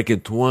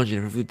record-breaking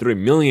 253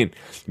 million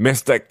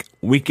domestic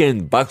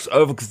weekend box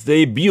office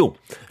debut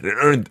and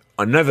earned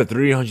another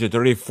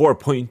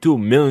 $334.2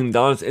 million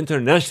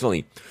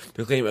internationally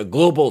to claim a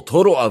global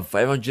total of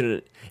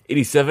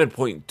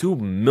 $587.2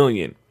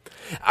 million.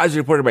 As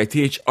reported by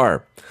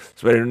THR,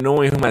 Spider-Man No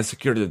Way Home has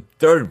secured the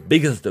third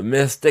biggest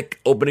domestic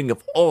opening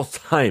of all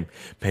time,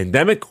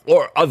 pandemic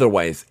or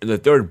otherwise, and the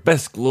third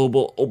best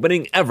global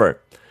opening ever,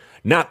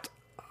 not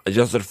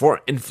adjusted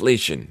for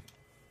inflation.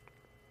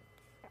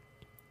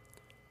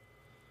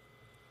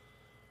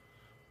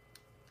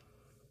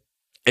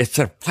 It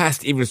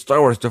surpassed even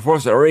Star Wars The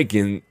Force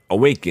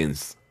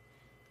Awakens.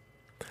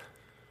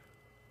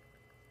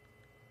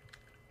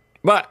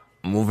 But,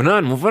 moving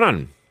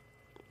on.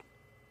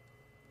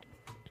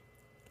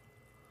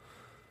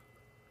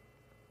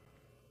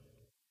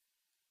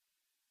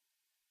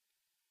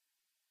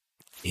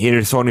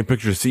 Here, Sony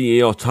Pictures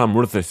CEO Tom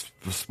Ruther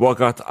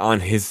spoke out on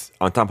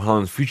Tom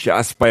Holland's future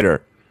as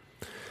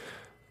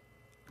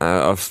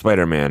of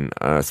Spider-Man.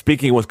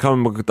 Speaking with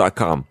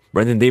comicbook.com,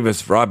 Brendan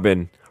Davis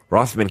Rossman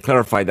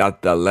clarified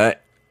that the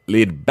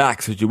laid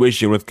back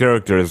situation with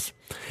characters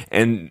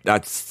and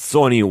that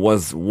Sony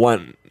was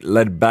one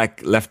laid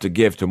back left to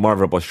give to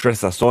Marvel, but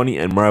stressed that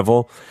Sony and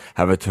Marvel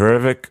have a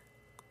terrific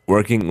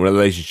working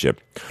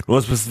relationship. No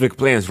specific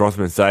plans,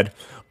 Rossman said,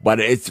 but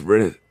it's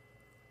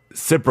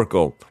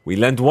reciprocal. We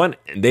lend one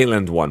and they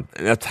lend one,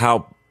 and that's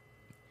how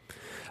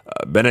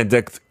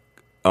Benedict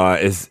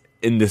is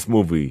in this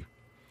movie.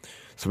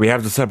 So we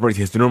have to separate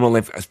his normal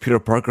life as Peter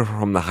Parker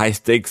from the high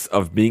stakes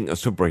of being a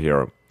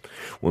superhero.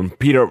 When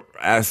Peter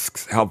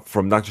asks help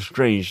from Doctor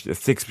Strange, the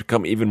stakes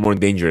become even more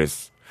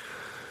dangerous.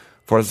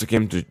 Forrester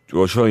came to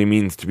what surely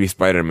means to be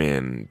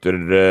Spider-Man.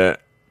 Yeah,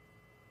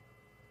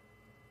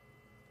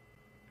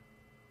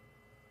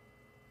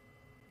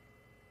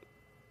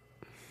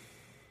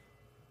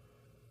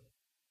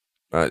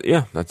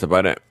 that's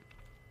about it.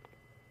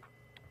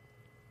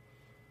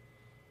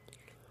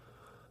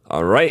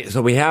 Alright,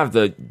 so we have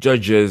the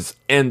judges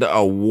and the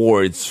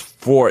awards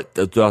for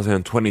the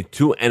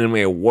 2022 Anime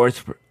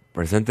Awards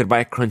presented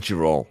by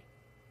Crunchyroll.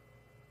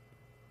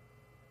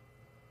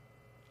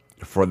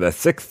 For the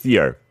 6th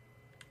year.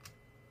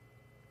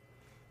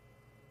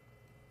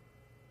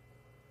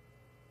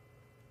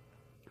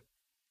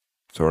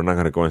 So we're not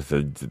going to go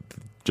into the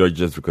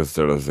judges because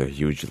there is a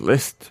huge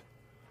list.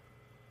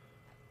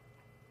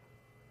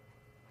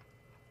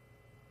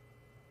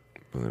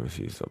 Let me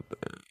see something.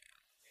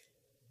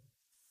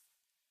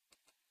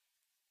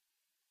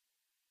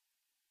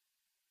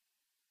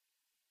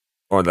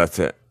 Oh, that's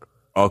it.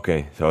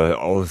 Okay, so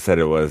all it said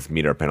it was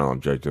meter panel of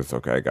judges.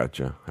 Okay, I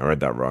gotcha. I read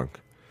that wrong.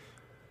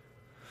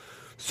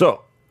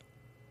 So,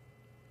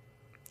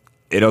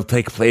 it'll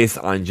take place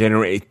on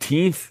January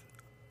 18th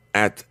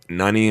at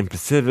 9 a.m.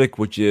 Pacific,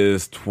 which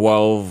is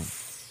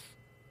 12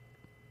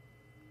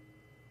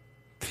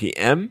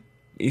 p.m.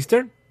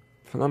 Eastern,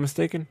 if I'm not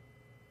mistaken.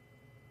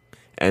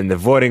 And the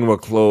voting will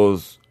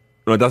close.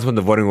 No, that's when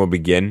the voting will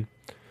begin.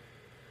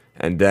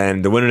 And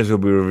then the winners will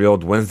be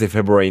revealed Wednesday,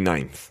 February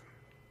 9th.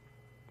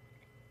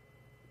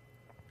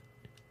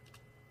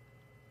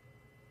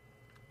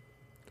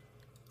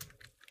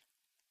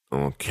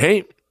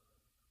 Okay.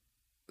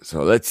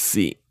 So let's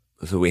see.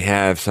 So we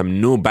have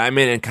some new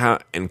Batman and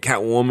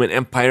Catwoman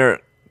Empire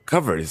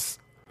covers.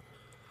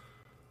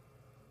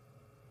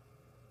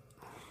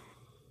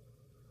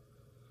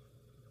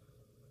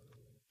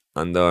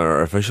 On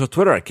their official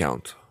Twitter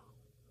account.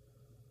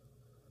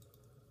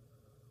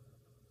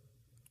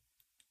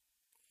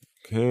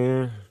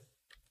 Okay.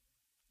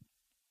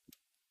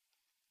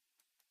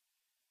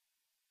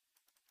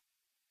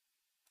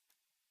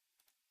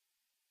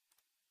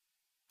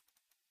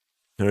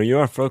 Here you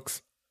are,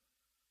 folks.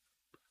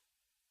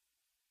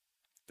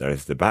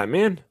 There's the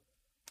Batman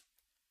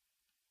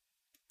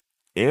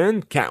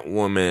and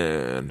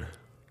Catwoman.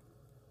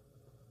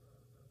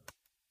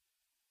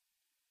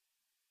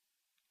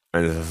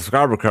 And the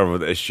subscriber cover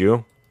of the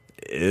issue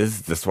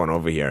is this one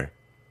over here,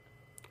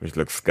 which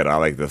looks good. I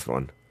like this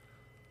one.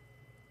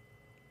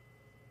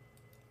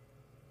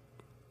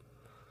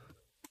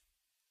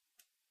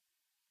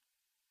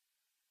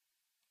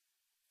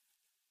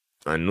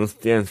 On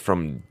newsstands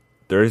from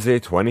Thursday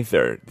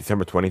 23rd,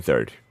 December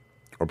 23rd.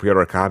 Or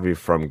pre-order a copy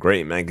from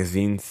great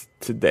magazines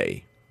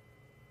today.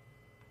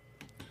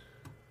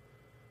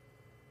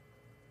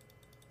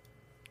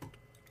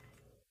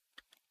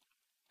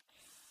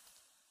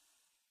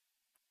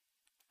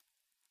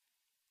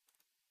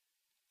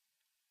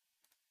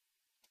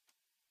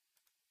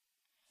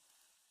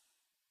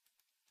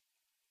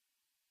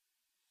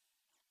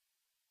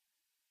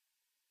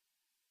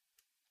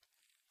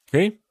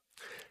 Okay.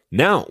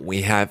 Now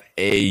we have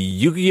a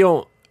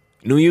Yu-Gi-Oh!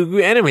 New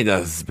Yu-Gi-Oh! Anime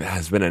that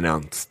has been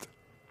announced.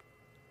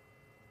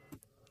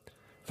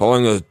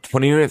 Following the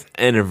 20th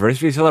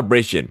anniversary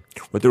celebration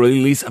with the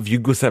release of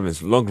Yu-Gi-Oh!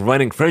 7's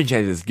long-running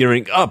franchises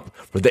gearing up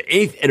for the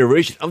 8th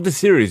iteration of the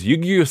series,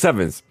 Yu-Gi-Oh!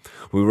 7's,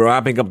 we were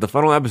wrapping up the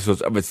final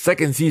episodes of its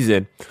second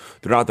season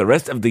throughout the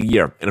rest of the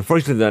year. And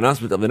unfortunately, the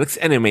announcement of the next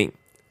anime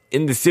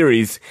in the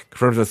series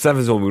confirms that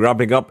 7's will be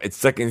wrapping up its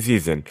second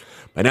season.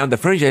 But now the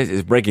franchise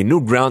is breaking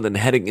new ground and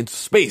heading into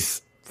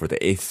space for the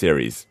 8th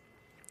series.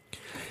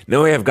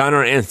 Now we have gotten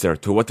our answer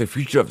to what the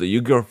future of the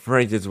Yu-Gi-Oh!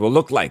 Franchise will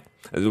look like,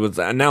 as it was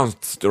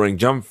announced during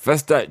Jump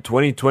Festa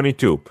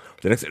 2022.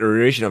 The next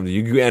iteration of the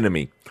Yu-Gi-Oh!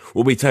 Anime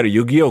will be titled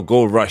Yu-Gi-Oh!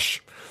 Gold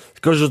Rush,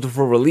 scheduled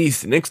for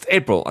release next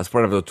April as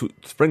part of the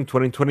Spring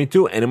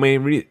 2022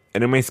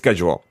 anime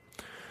schedule.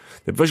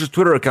 The official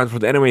Twitter account for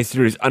the anime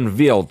series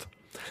unveiled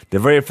the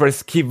very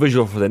first key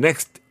visual for the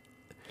next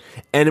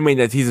anime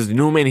that teases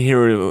new main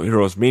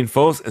heroes, main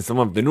foes, and some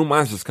of the new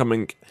monsters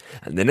coming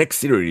in the next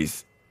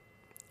series,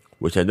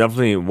 which I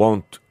definitely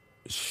won't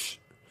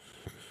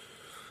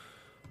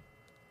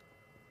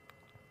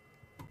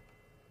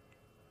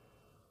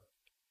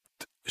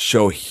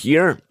show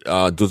here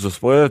due to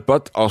spoilers,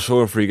 but I'll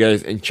show it for you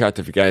guys in chat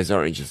if you guys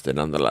are interested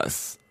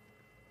nonetheless.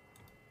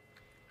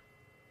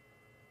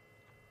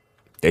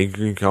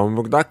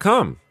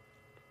 ThankYouComicBook.com.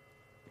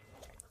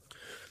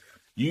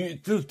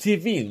 YouTube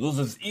TV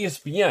loses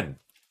ESPN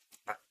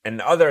and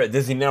other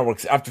Disney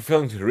networks after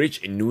failing to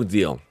reach a new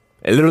deal.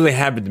 It literally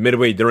happened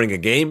midway during a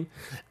game,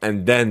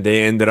 and then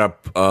they ended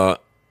up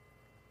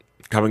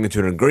coming into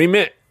an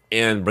agreement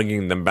and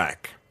bringing them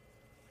back.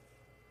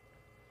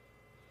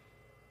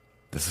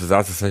 That's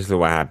essentially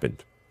what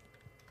happened.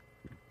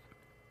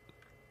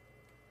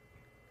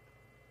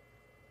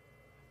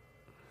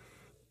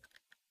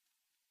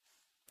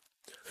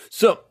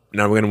 So,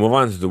 now we're going to move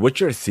on to The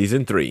Witcher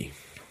Season 3.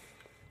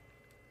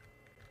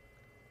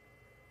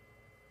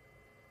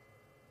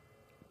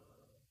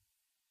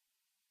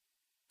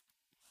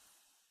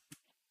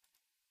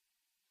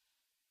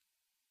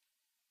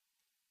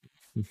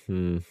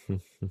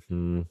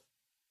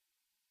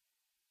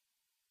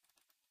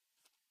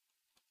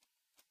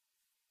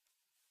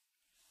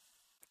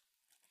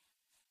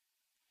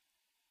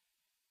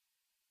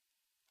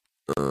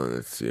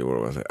 Let's see, where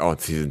was I? Oh,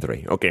 it's season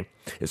 3. Okay.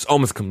 It's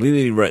almost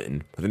completely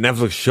written, but the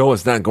Netflix show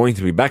is not going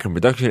to be back in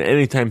production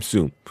anytime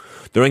soon.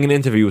 During an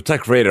interview with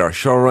Tech Radar,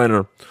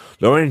 showrunner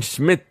Lauren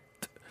Schmidt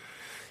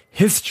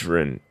Rich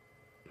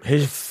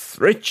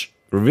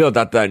revealed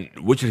that the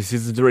Witcher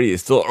Season 3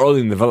 is still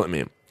early in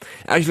development.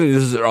 Actually,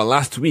 this is our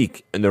last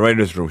week in the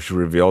writer's room, she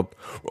revealed.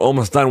 We're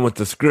almost done with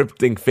the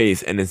scripting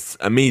phase, and it's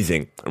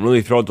amazing. I'm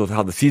really thrilled with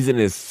how the season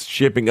is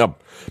shaping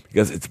up,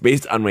 because it's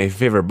based on my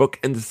favorite book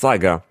in the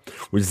saga,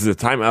 which is The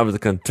Time of the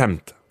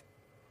Contempt.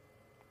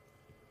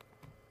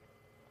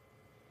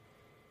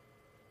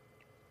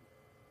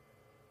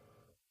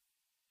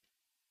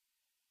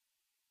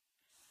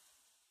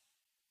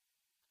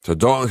 So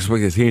don't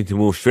expect the team to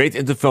move straight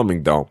into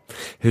filming, though.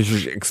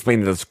 History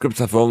explained that the scripts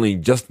have only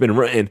just been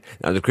written,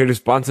 and the creative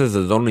responses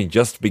has only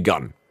just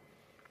begun.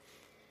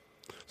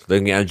 So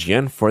thank you,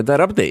 IGN, for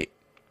that update.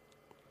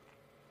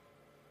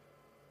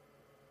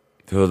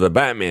 So the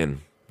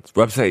Batman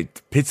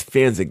website pits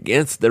fans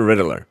against the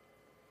Riddler.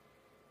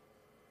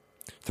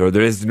 So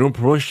there is no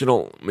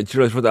promotional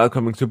materials for the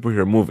upcoming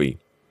superhero movie.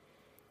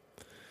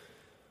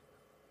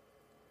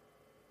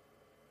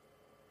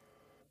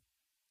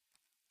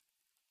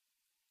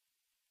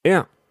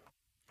 Yeah,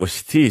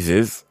 which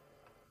hints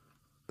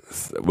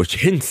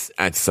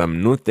at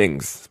some new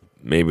things.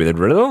 Maybe the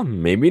Riddle,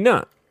 maybe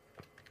not.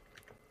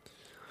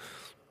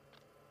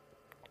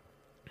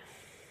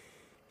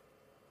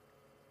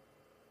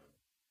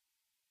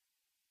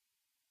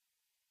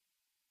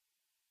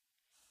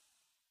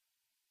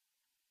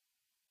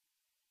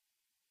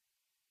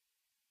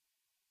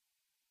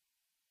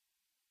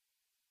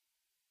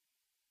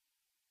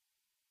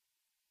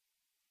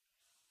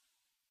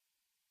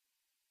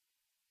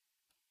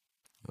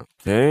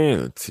 Okay,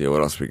 let's see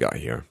what else we got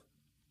here.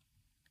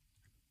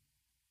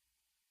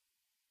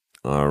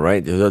 All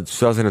right, the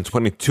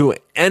 2022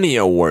 Annie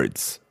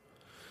Awards.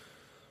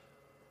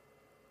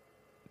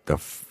 So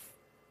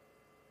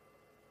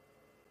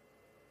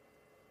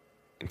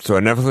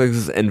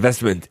Netflix's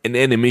investment in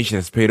animation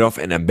has paid off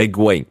in a big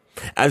way,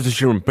 as the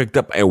show picked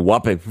up a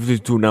whopping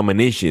 52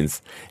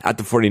 nominations at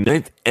the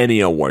 49th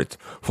Annie Awards.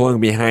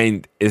 Following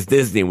behind is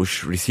Disney,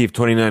 which received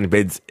 29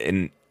 bids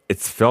in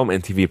its film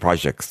and TV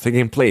projects,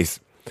 taking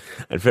place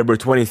on February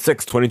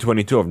 26,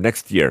 2022 of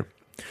next year.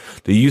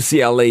 The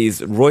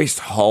UCLA's Royce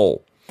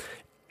Hall,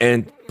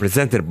 and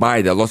presented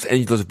by the Los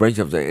Angeles branch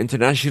of the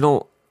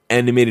International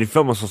Animated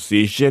Film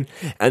Association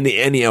and the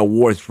Annie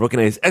Awards,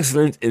 recognize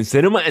excellence in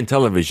cinema and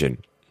television.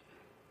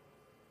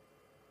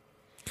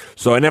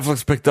 So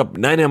Netflix picked up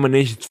 9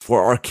 nominations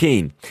for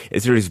Arcane,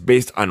 a series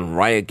based on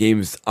Riot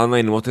Games'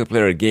 online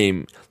multiplayer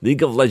game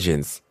League of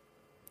Legends.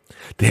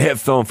 The hit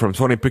film from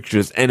Sony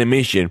Pictures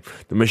Animation,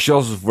 The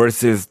Machines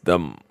vs.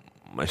 the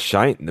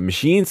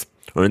Machines,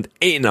 earned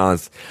 8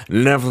 nods.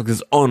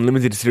 Netflix's own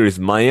limited series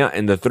Maya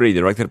and the Three,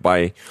 directed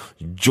by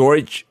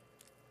George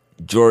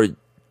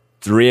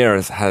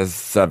Dreers, has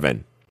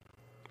 7.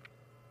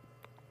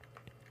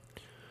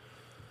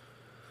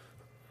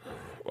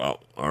 Well,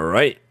 all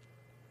right.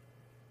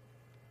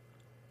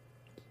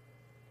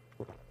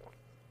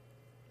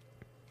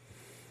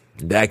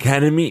 The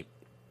Academy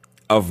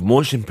of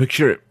Motion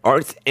Picture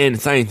Arts and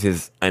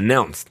Sciences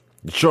announced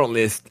the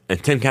shortlist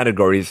and 10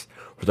 categories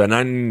for the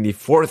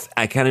 94th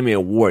Academy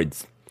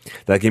Awards.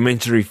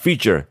 Documentary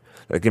feature,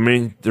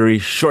 documentary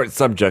short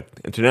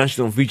subject,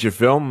 international feature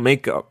film,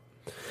 makeup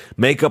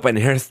and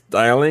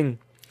hairstyling,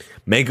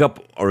 makeup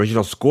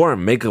original score,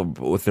 makeup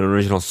with an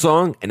original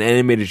song, an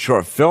animated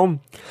short film,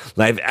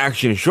 live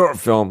action short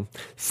film,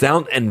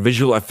 sound and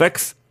visual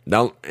effects,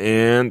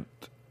 and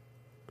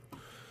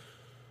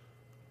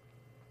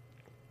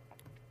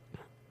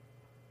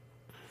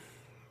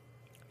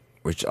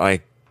which I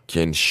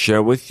can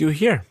share with you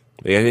here.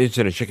 If you're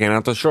interested in checking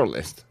out the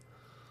shortlist.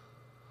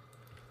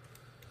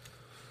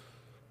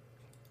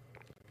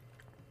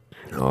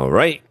 All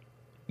right.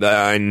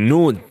 The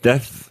new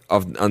Death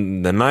of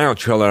the Nile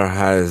trailer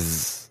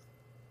has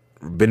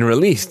been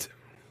released.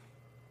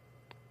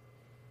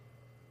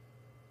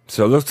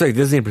 So it looks like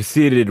Disney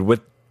proceeded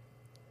with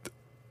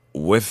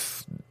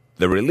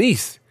the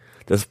release,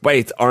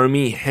 despite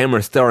Armie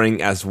Hammer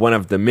starring as one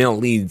of the male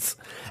leads,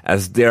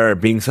 as there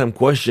being some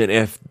question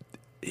if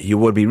he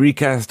would be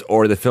recast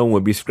or the film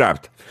would be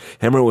scrapped.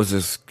 Hammer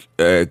was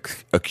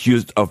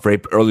accused of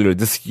rape earlier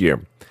this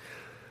year.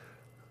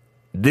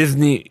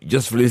 Disney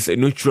just released a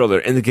new trailer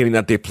indicating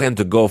that they plan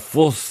to go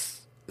full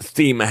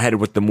steam ahead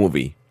with the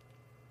movie.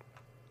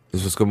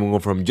 This was coming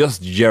from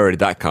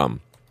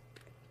JustJared.com.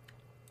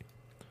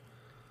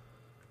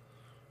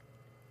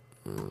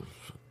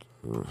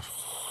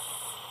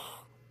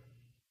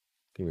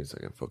 Give me a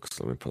second, folks.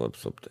 Let me pull up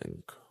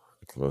something.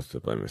 I closed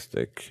it by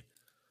mistake.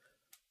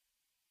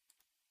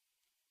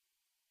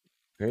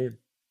 Okay.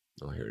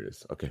 Oh, here it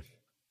is. Okay.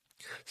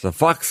 So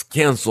Fox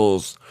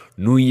cancels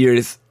New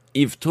Year's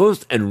Eve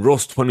Toast and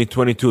Roast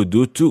 2022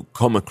 due to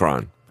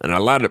Omicron. And a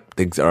lot of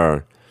things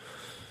are...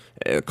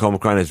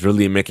 Omicron is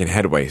really making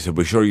headway. So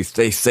be sure you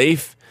stay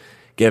safe.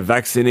 Get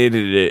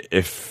vaccinated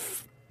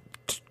if...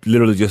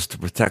 literally just to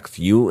protect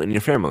you and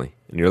your family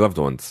and your loved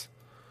ones.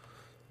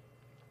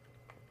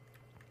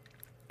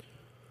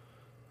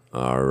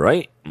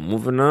 Alright.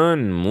 Moving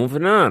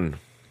on.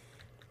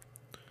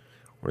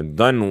 We're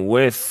done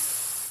with...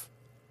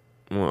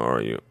 Where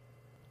are you?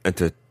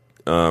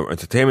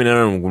 Entertainment, and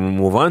I'm going to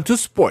move on to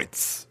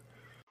sports.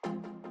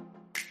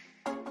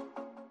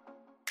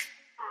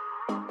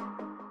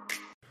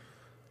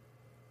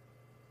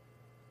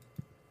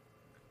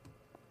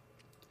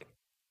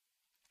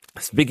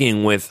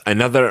 Speaking with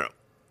another,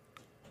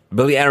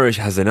 Billie Eilish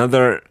has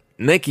another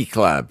Nike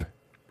collab.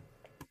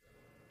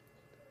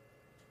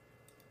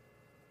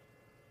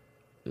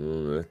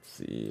 Let's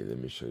see. Let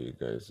me show you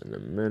guys in a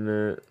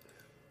minute.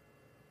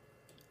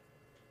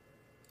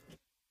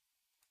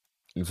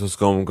 This was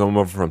coming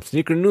over from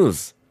Sneaker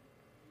News.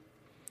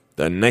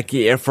 The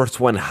Nike Air Force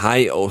One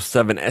High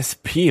 07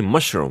 SP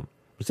Mushroom,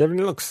 which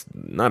definitely looks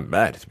not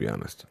bad, to be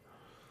honest.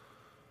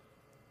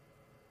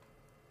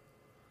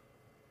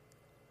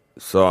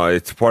 So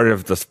it's part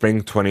of the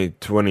Spring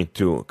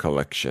 2022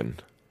 collection.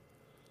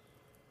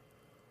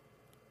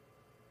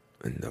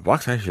 And the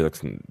box actually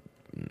looks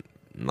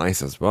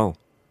nice as well.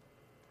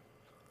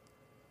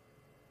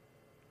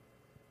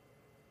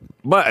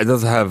 But it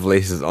does have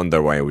laces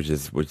underway, which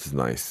is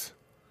nice.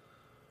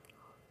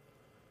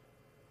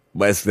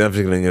 But it's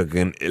definitely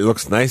it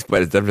looks nice,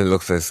 but it definitely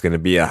looks like it's going to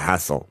be a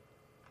hassle.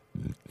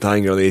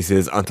 Tying your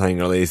laces, untying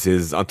the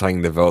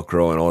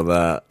Velcro and all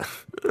that.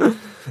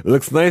 It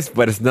looks nice,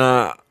 but it's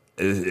not.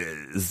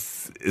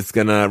 It's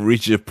going to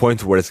reach a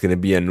point where it's going to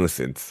be a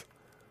nuisance.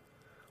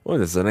 Oh,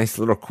 there's a nice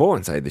little quote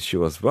inside the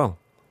shoe as well.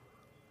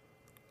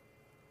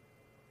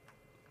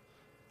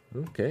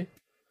 Okay.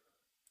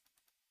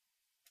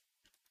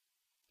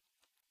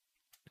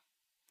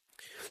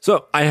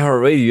 So,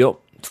 iHeartRadio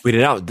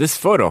tweeted out this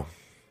photo.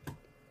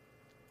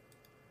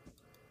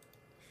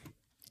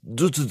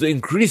 Due to the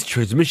increased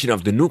transmission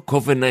of the new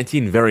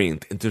COVID-19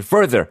 variant, and to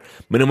further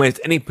minimize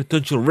any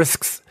potential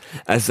risks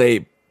as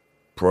a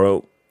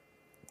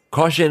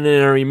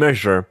precautionary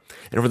measure,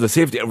 and for the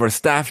safety of our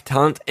staff,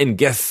 talent, and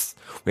guests,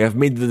 we have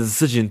made the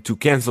decision to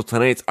cancel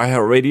tonight's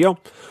iHeartRadio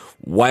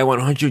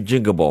Y100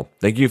 Jingle Ball.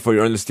 Thank you for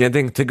your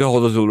understanding. Ticket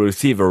holders will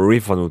receive a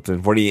refund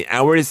within 48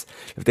 hours.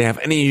 If they have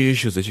any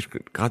issues, they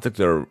should contact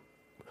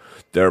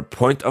their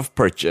point of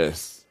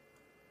purchase.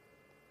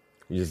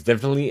 Which is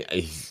definitely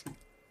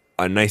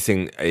a nice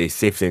thing, a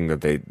safe thing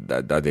that they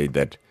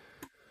did.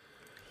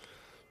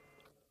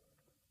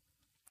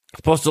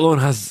 Post Malone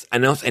has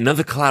announced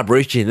another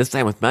collaboration, this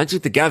time with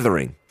Magic the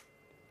Gathering.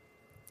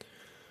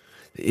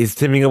 He's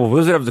teaming up with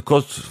Wizard of the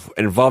Coast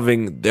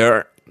involving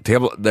their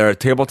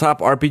tabletop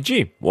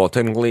RPG. Well,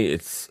 technically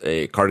it's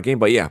a card game,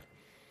 but yeah.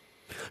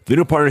 The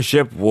new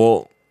partnership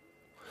will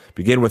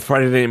Begin with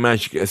Friday Night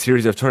Magic, a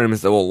series of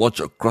tournaments that will launch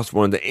across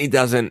more than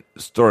 8,000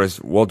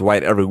 stores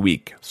worldwide every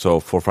week. So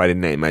for Friday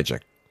Night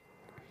Magic.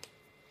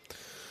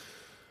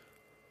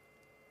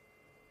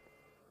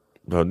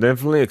 So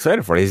definitely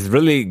excited for it. He's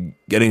really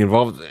getting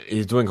involved.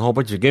 He's doing a whole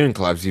bunch of gaming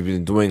collabs. He's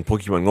been doing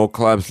Pokemon Go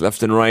collabs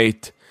left and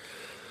right.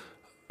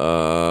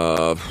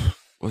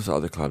 What's the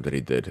other collab that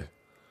he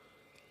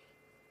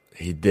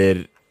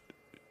did?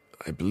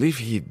 I believe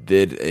he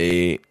did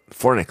a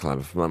Fortnite collab,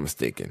 if I'm not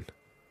mistaken.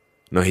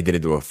 No, he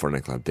didn't do a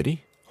Fortnite collab, did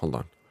he? Hold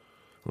on.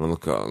 I'm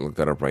gonna look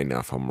that up right now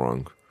if I'm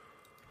wrong.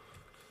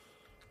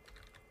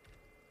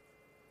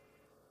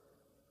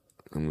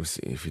 Let me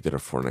see if he did a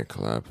Fortnite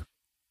collab.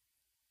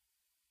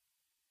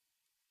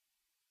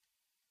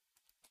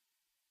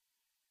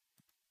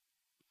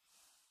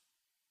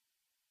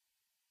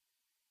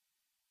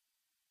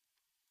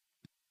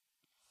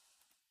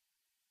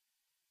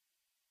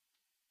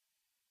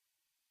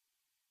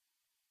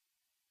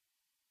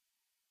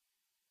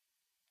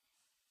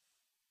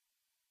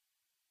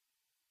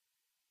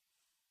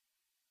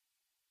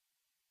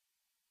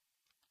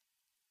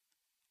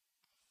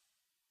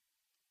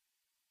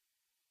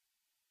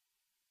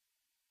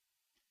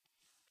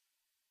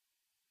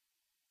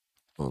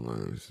 Hold on,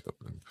 let me see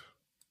something.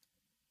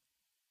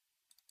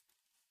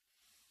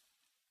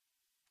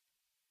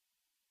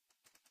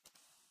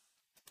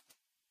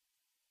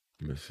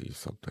 Let me see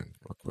something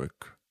real quick.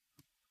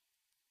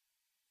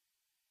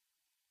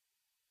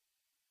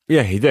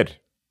 Yeah, he did.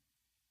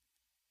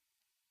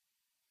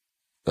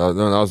 No,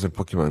 that was in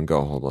Pokemon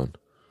Go. Hold on.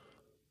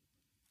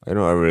 I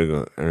know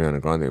Ariana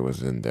Grande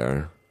was in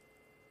there.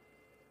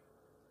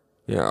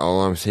 Yeah,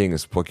 all I'm seeing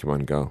is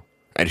Pokemon Go.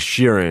 Ed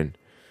Sheeran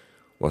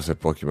was at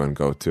Pokemon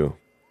Go too.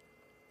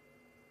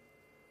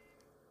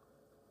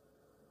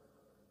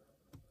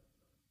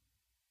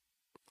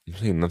 I'm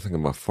seeing nothing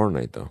about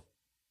Fortnite though.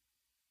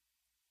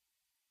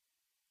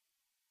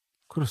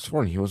 Could have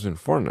sworn he was in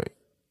Fortnite.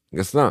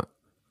 Guess not.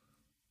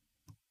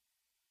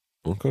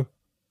 Okay.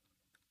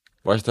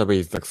 Watch that be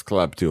his next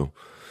collab too.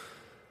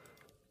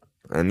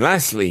 And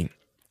lastly,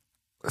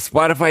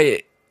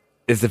 Spotify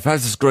is the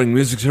fastest growing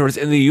music service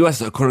in the US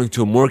according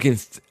to a Morgan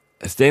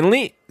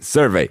Stanley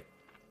survey.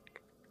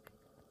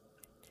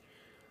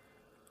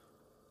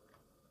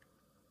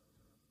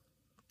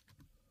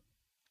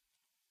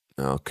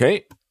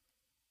 Okay.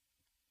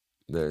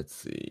 Let's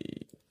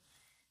see.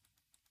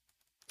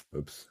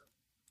 Oops.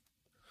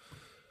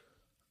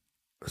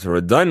 So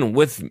we're done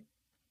with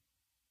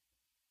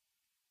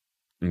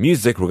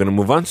music. We're going to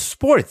move on to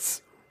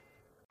sports.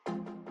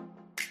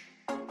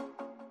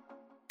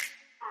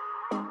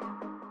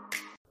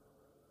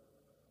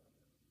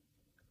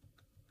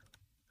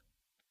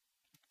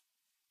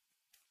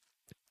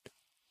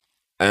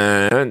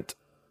 And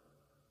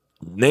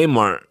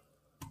Neymar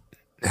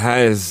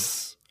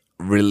has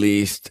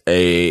released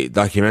a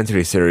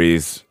documentary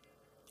series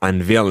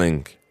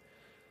unveiling.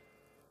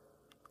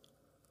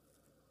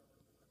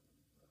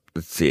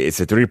 Let's see, it's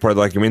a 3-part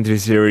documentary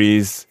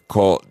series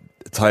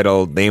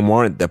titled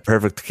Neymar, The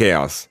Perfect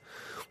Chaos,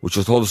 which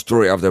will tell the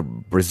story of the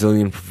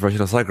Brazilian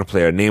professional soccer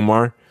player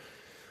Neymar,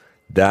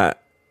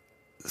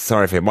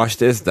 sorry if I botched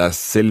this, da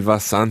Silva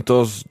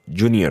Santos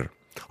Jr.,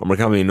 or more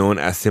commonly known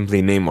as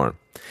simply Neymar.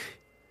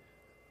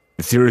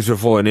 The series will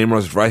follow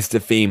Neymar's rise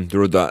to fame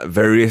through the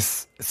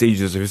various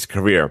stages of his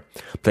career,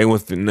 playing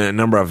with a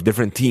number of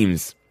different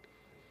teams,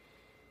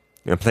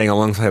 and playing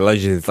alongside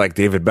legends like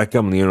David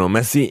Beckham, Lionel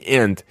Messi,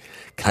 and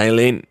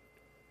Kylian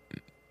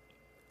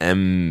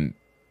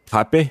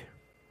Mbappe.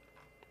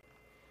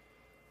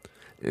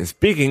 And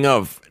speaking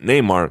of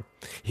Neymar,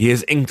 he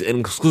has inked an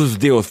exclusive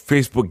deal with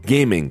Facebook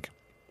Gaming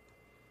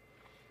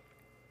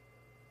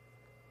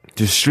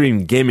to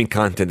stream gaming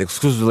content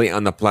exclusively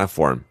on the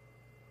platform.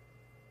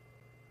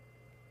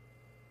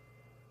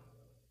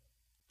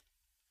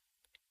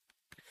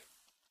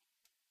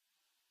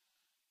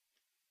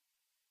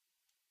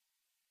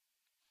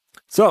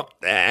 So,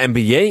 the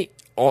NBA,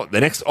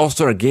 the next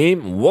All-Star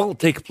game will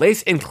take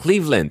place in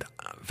Cleveland,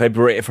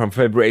 from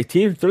February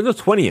 18th through the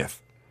 20th.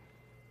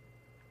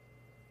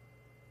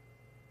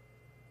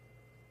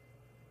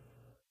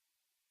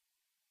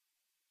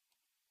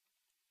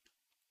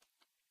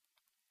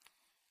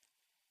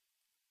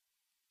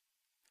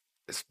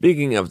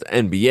 Speaking of the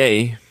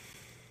NBA,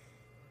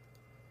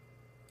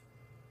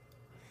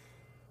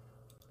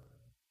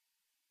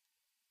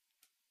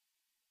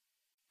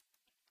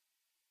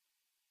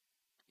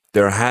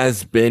 there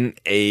has been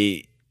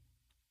a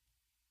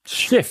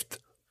shift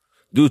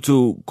due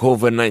to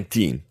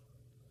COVID-19.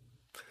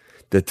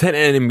 The 10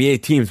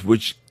 NBA teams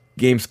which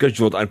games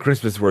scheduled on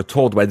Christmas were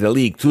told by the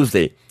league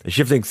Tuesday that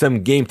shifting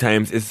some game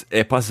times is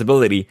a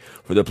possibility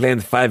for the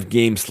planned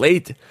 5-game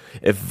slate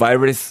if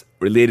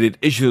virus-related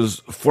issues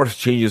force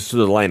changes to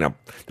the lineup.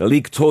 The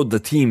league told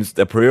the teams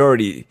the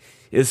priority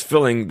is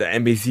filling the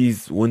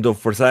NBC's window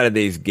for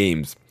Saturday's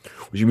games,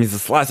 which means the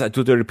slots at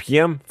 2:30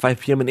 p.m., 5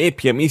 p.m., and 8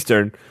 p.m.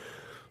 Eastern.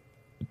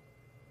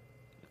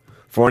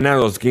 For now,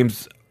 those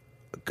games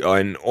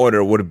in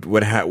order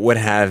would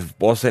have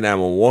Boston at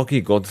Milwaukee,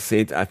 Golden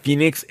State at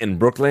Phoenix, and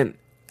Brooklyn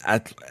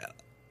at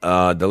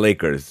the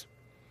Lakers.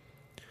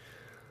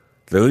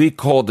 The league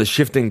called the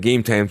shifting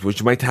game times,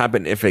 which might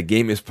happen if a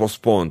game is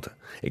postponed,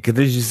 a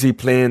contingency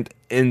planned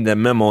in the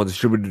memo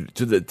distributed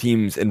to the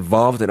teams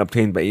involved and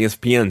obtained by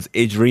ESPN's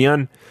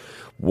Adrian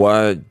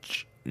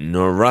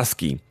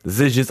Wojnarowski.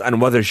 Decisions on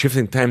whether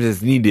shifting times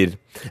is needed,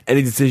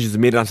 any decisions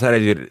made on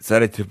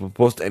Saturday to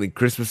post any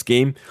Christmas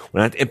game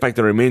will not impact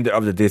the remainder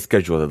of the day's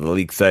schedule, the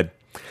league said.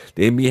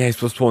 The NBA has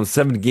postponed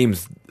 7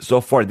 games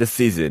so far this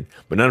season,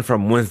 but none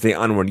from Wednesday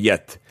onward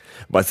yet.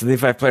 About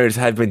 75 players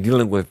have been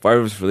dealing with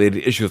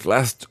virus-related issues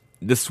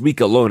this week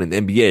alone in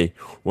the NBA,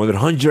 more than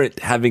 100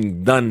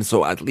 having done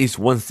so at least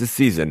once this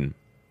season.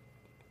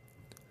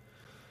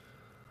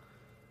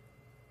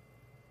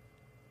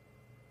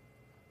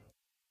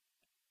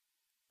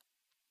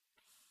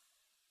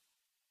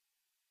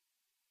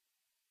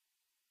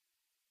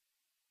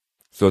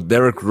 So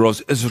Derrick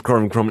Rose is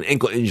recovering from an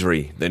ankle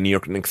injury, the New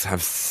York Knicks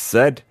have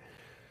said.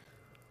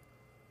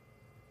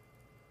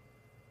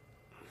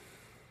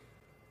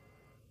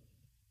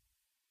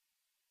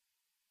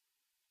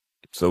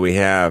 So we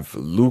have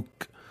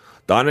Luke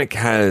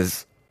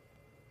Doncic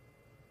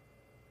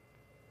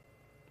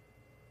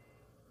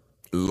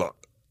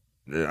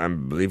I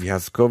believe he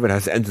has COVID,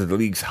 has entered the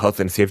league's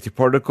health and safety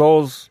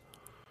protocols.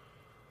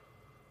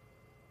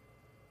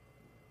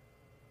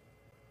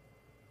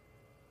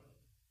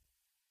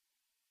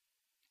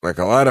 Like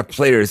a lot of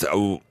players,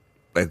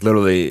 like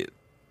literally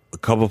a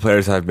couple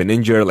players have been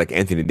injured, like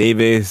Anthony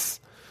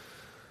Davis,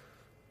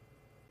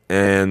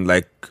 and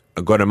like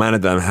a good amount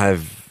of them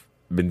have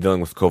been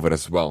dealing with COVID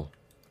as well.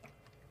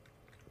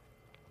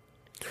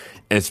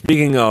 And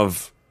speaking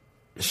of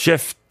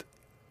shift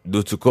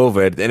due to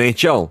COVID, the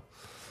NHL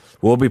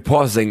will be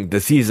pausing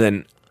the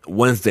season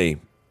Wednesday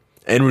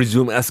and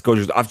resume as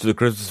scheduled after the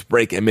Christmas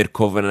break amid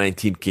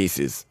COVID-19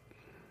 cases.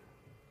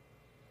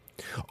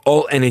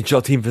 All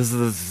NHL team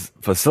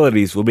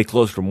facilities will be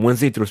closed from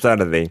Wednesday through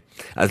Saturday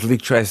as the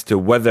league tries to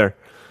weather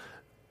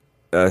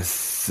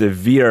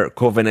severe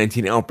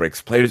COVID-19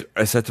 outbreaks. Players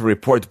are set to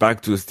report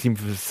back to his team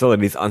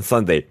facilities on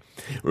Sunday.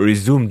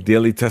 Resume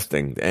daily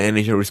testing. The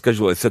NHL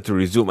reschedule is set to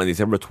resume on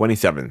December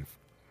 27th.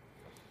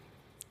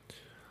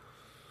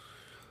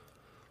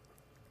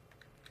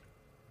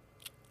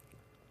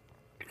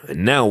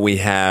 And now we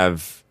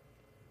have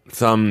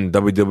some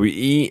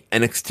WWE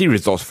NXT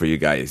results for you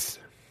guys.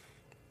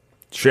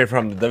 Straight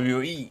from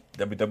the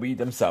WWE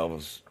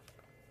themselves.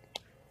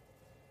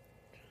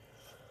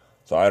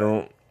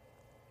 So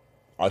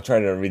I'll try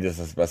to read this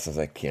as best as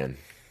I can.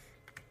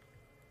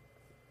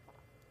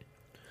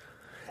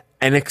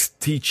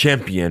 NXT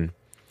champion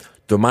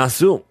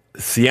Tommaso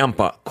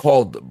Ciampa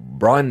called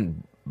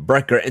Braun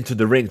Breaker into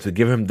the ring to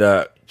give him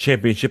the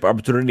championship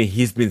opportunity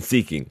he's been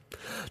seeking.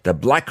 The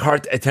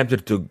Blackheart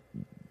attempted to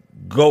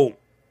go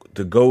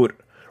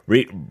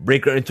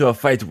Breaker into a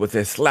fight with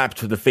a slap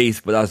to the face,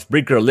 but as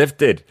Breaker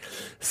lifted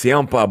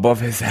Ciampa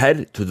above his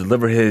head to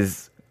deliver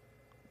his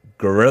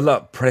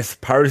Gorilla Press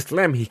Power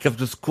Slam, he kept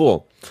his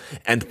cool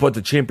and put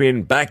the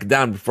champion back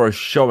down before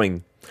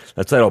showing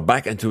the title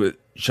back into it,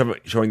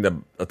 showing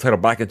the title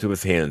back into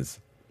his hands.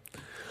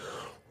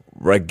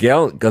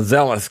 Raquel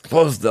Gonzalez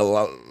closed the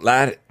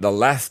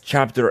last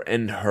chapter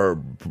in her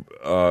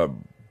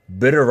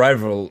bitter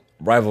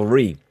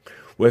rivalry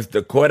with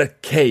Dakota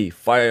Kai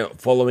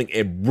following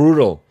a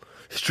brutal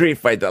street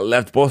fight that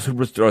left both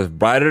superstars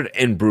battered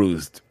and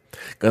bruised.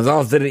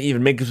 Gonzalez didn't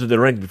even make it to the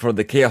ring before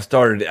the chaos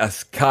started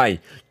as Kai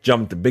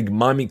jumped Big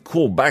Mommy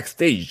Cool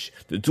backstage.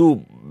 The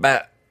two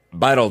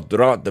battled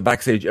throughout the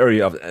backstage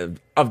area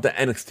of the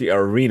NXT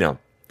arena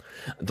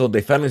until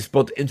they finally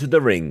split into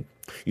the ring,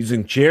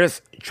 using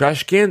chairs,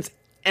 trash cans,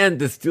 and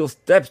the steel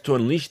steps to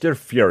unleash their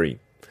fury.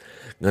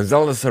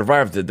 Gonzalez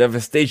survived the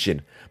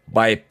devastation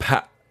by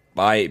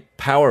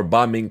power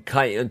bombing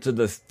Kai into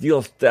the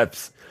steel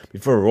steps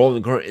before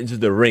rolling her into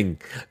the ring,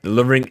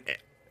 delivering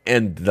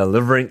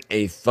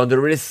a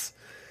thunderous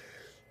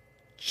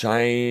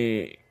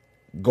China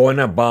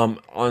bomb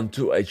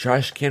onto a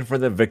trash can for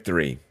the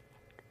victory.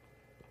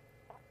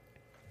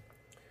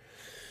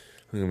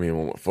 Give me a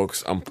moment,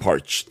 folks. I'm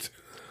parched.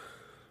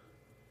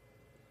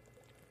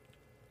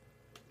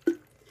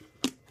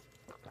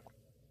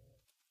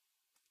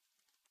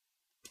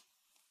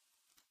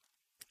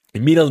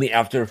 Immediately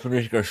after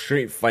finishing a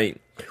street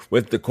fight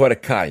with Dakota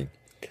Kai,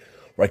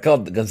 Raquel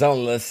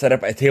Gonzalez set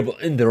up a table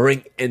in the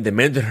ring and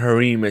demanded her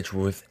rematch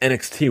with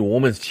NXT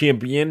Women's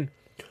Champion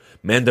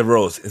Mandy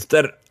Rose.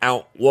 Instead,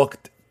 out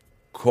walked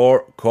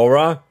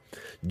Cora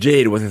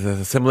Jade with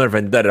a similar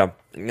vendetta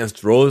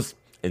against Rose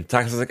in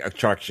Toxic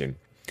Attraction.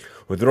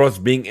 With Rose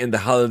being in the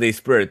holiday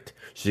spirit,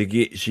 she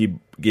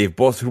gave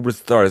both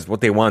superstars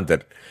what they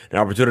wanted, an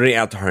opportunity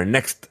after her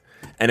next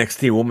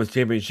NXT Women's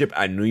Championship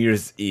at New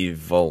Year's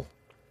Eve.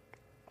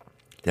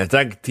 The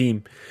tag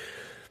team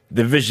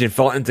division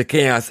fell into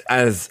chaos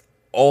as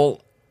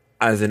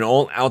an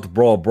all-out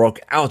brawl broke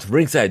out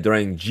ringside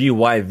during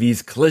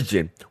GYV's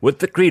collision with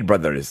the Creed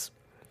brothers.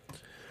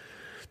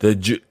 The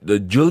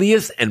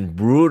Julius and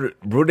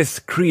Brutus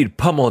Creed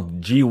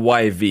pummeled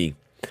GYV,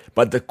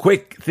 but the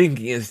quick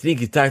thinking and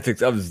sneaky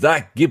tactics of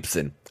Zach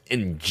Gibson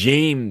and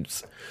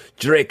James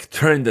Drake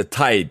turned the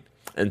tide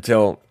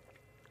until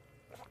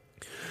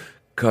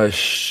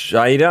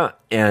Kushida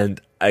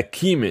and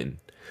Akimen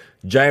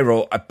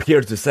Gyro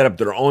appeared to set up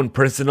their own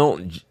personal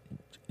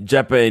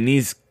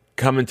Japanese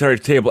commentary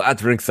table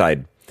at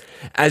ringside.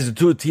 As the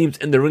two teams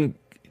in the ring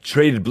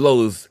traded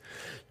blows,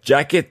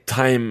 Jacket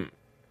Time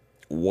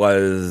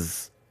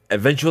was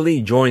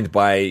eventually joined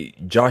by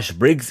Josh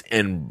Briggs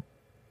and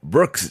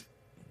Brooks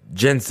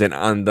Jensen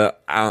on the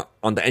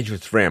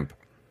entrance ramp.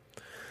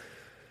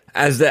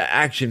 As the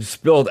action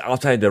spilled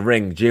outside the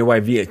ring,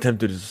 JYV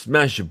attempted to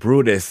smash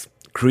Brutus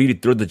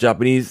Creed through the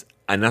Japanese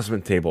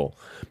announcement table,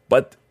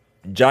 but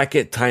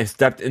Jacket Time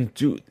stepped in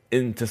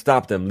to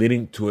stop them,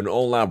 leading to an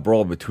all-out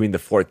brawl between the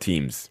four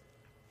teams.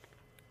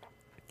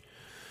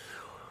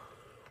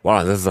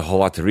 Wow, this is a whole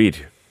lot to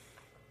read.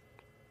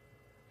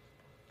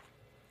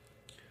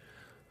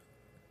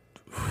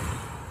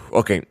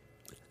 Okay,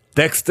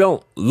 Dexter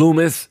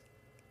Loomis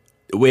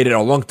waited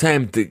a long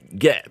time to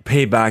get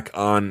payback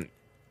on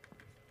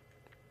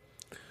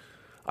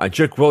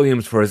Trick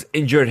Williams for his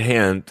injured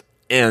hand,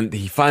 and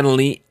he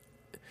finally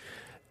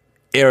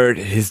aired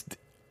his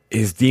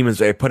demons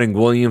by putting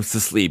Williams to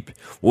sleep.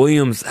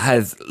 Williams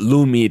has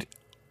Loomis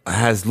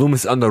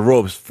on the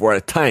ropes for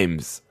a time,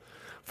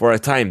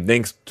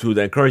 thanks to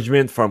the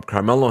encouragement from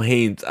Carmelo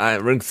Haynes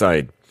at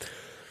ringside.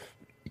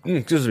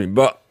 Excuse me,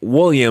 but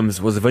Williams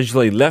was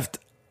eventually left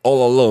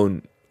all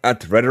alone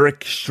at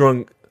Roderick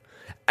Strong,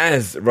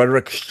 as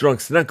Roderick Strong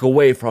snuck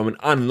away from an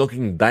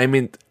onlooking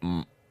Diamond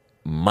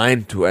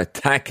Mine to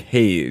attack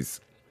Hayes.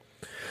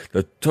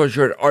 The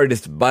tortured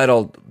artist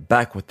battled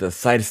back with a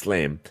side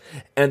slam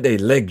and a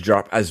leg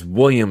drop as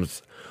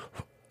Williams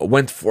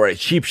went for a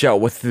cheap shot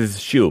with his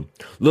shoe.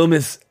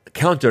 Loomis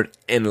countered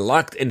and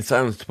locked in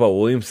silence to put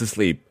Williams to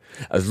sleep.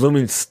 As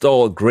Loomis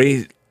stole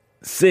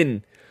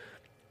Grayson,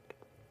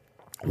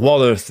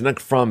 Waller snuck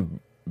from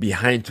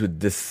behind to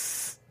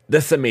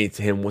decimate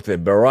him with a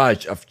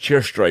barrage of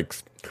chair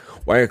strikes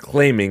while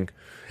claiming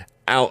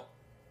to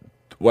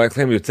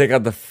take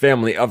out the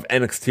family of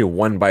NXT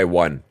one by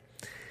one.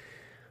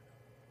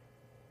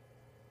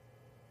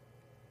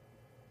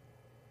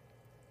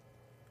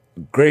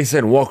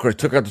 Grayson Walker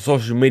took out the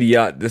social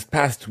media this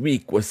past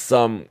week with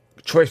some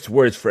choice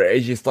words for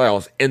AJ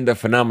Styles, and the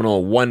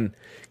Phenomenal One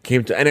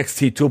came to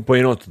NXT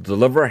 2.0 to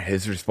deliver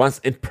his response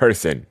in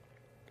person.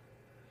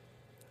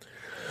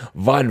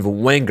 Von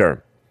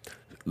Wanger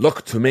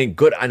looked to make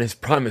good on his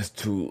promise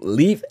to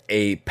leave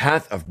a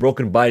path of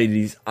broken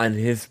bodies on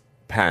his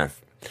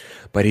path,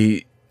 but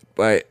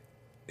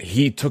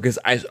he took his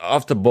eyes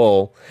off the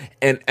ball,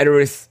 and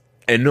Edris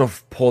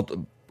Enough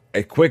pulled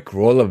a quick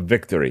roll of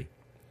victory.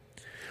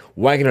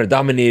 Wagner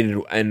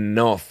dominated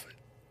enough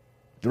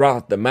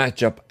throughout the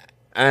matchup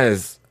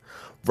as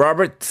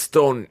Robert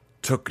Stone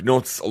took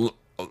notes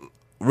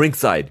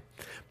ringside,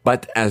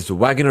 but as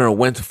Wagner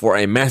went for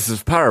a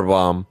massive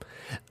powerbomb,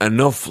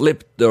 Enough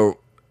flipped the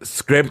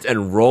script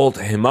and rolled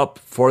him up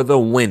for the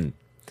win.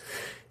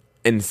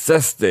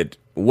 Incensed,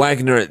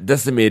 Wagner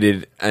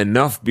decimated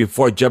Enough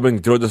before jumping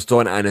through the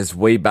stone on his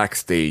way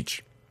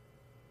backstage.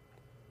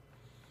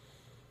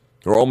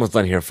 We're almost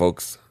done here,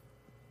 folks.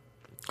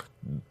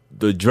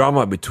 The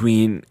drama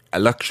between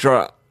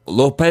Elektra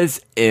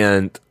Lopez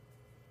and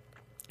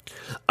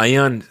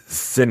Ayan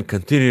Sin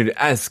continued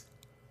as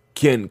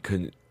Ken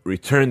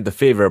returned the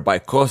favor by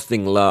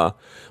costing La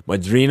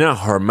Madrina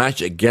her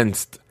match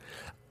against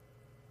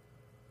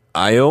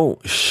Io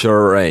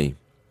Shirai.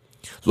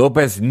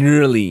 Lopez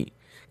nearly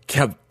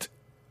kept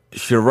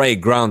Shirai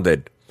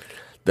grounded.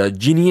 The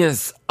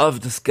genius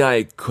of the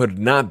sky could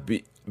not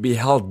be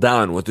held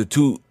down with the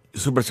two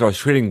superstars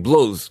trading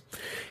blows.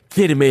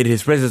 Kid made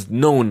his presence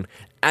known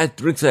at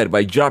ringside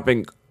by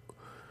dropping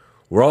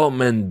Raul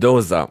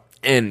Mendoza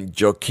and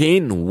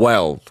Joaquin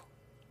Wild.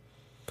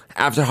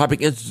 After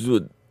hopping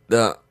into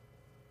the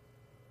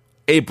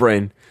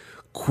apron,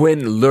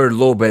 Quinn lured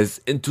Lopez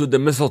into the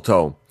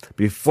mistletoe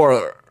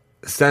before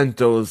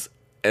Santos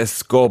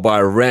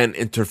Escobar ran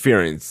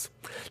interference.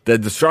 The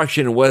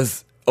distraction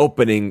was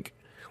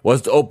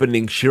the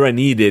opening Shira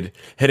needed,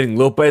 hitting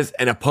Lopez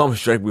and a palm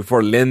strike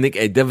before landing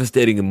a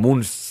devastating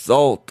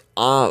moonsault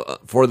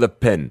for the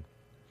pin.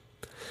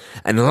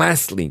 And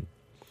lastly,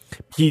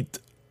 Pete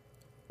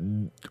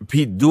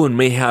Dunne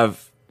may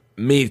have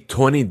made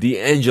Tony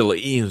D'Angelo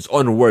eat his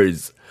own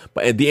words,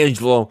 but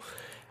D'Angelo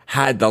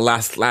had the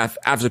last laugh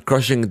after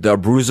crushing the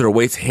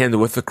bruiserweight's hand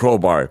with a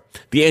crowbar.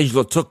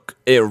 D'Angelo took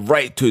it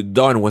right to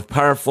Dunne with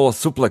powerful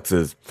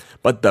suplexes,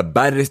 but the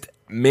baddest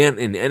man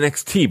in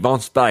NXT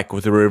bounced back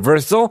with a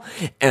reversal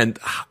and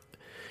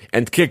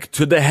kick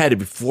to the head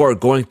before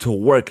going to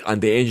work on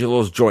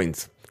D'Angelo's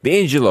joints.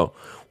 D'Angelo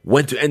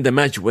went to end the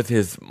match with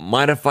his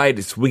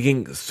modified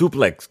swinging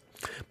suplex,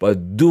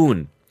 but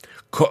Dunne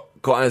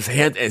caught his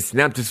hand and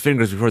snapped his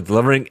fingers before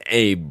delivering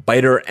a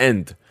biter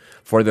end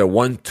for the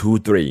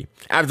 1-2-3.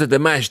 After the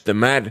match, the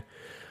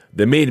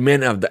made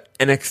man of the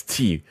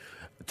NXT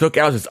took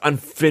out his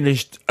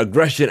unfinished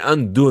aggression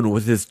on Dunne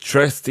with his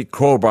trusty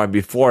crowbar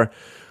before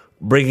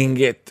bringing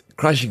it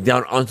crashing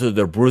down onto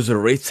the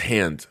bruiserweight's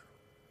hand.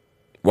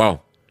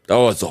 Wow, that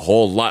was a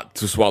whole lot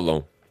to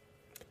swallow.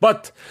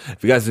 But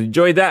if you guys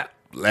enjoyed that,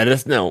 let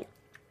us know.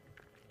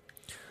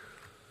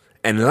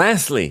 And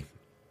lastly,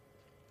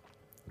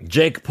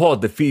 Jake Paul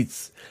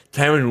defeats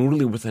Tyron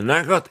Woodley with a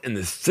knockout in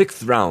the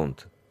 6th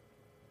round.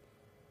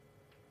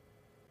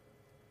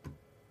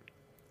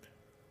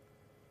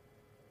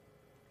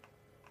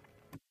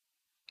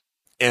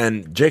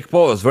 And Jake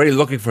Paul is very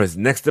looking for his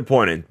next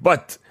opponent,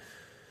 but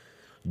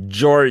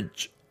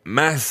George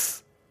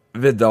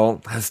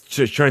Masvidal has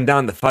turned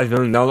down the $5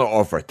 million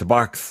offer to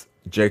box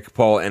Jake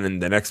Paul in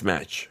the next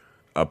match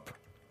up.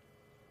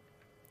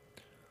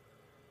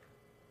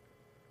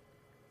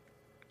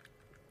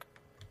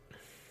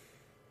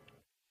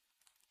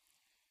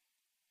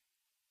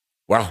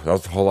 Wow, that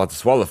was a whole lot to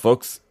swallow,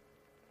 folks.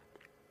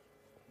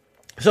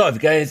 So if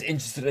you guys are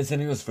interested in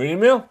sending us free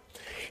email,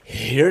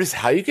 here's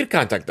how you can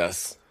contact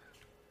us.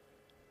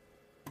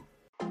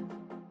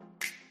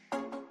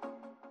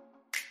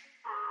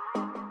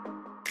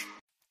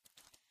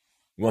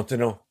 We want to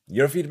know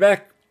your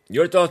feedback,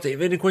 your thoughts,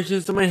 if any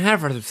questions you might have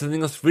for us,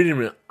 sending us free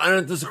email on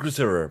a Discord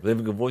server,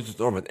 leaving a voice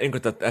over at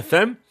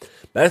anchor.fm/the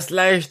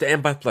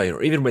Empath Play,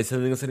 or even by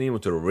sending us an email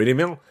to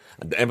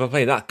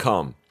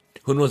reademail@theempathplay.com.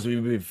 Who knows, we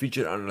will be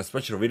featured on a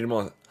special Read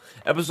Email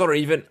episode, or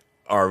even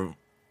our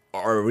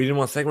Read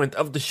Email segment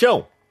of the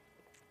show.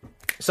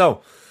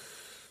 So,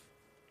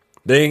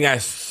 thank you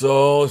guys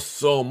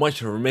so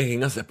much for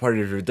making us a part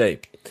of your day.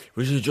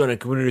 We should join a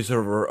community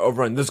server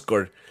over on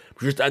Discord.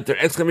 Just enter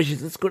exclamation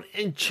Discord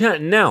and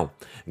chat now.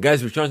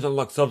 Guys, we're trying to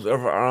unlock subs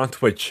over on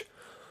Twitch.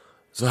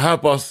 So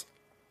help us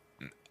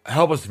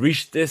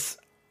reach this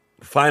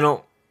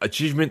final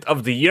achievement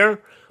of the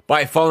year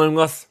by following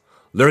us,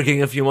 lurking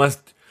if you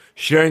must,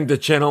 sharing the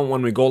channel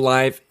when we go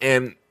live,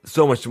 and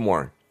so much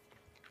more.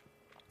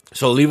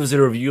 So leave us a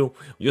review,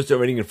 just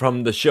reading it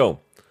from the show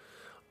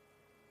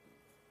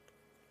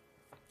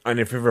on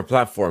your favorite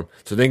platform.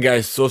 So thank you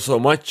guys so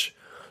much.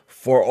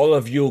 For all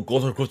of you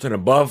Golden Coast and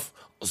above,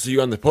 I'll see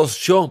you on the post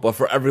show. But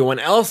for everyone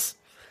else,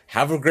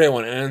 have a great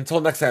one. And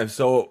until next time,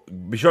 so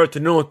be sure to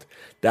note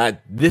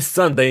that this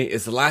Sunday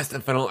is the last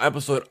and final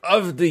episode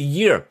of the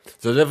year.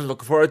 So definitely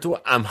looking forward to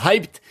it. I'm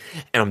hyped,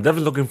 and I'm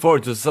definitely looking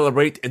forward to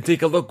celebrate and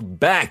take a look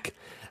back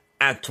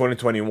at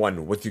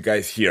 2021 with you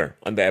guys here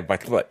on the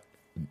Empath Play.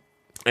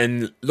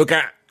 And look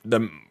at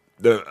the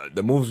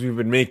moves we've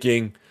been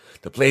making,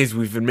 the plays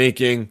we've been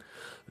making,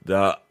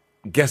 the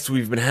guests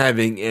we've been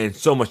having, and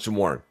so much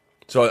more.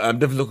 So I'm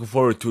definitely looking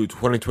forward to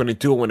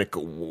 2022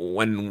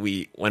 when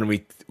we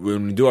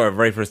do our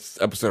very first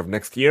episode of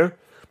next year.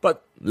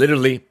 But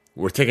literally,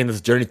 we're taking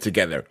this journey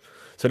together.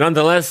 So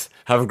nonetheless,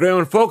 have a great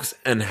one, folks,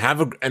 and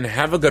have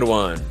a good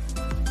one.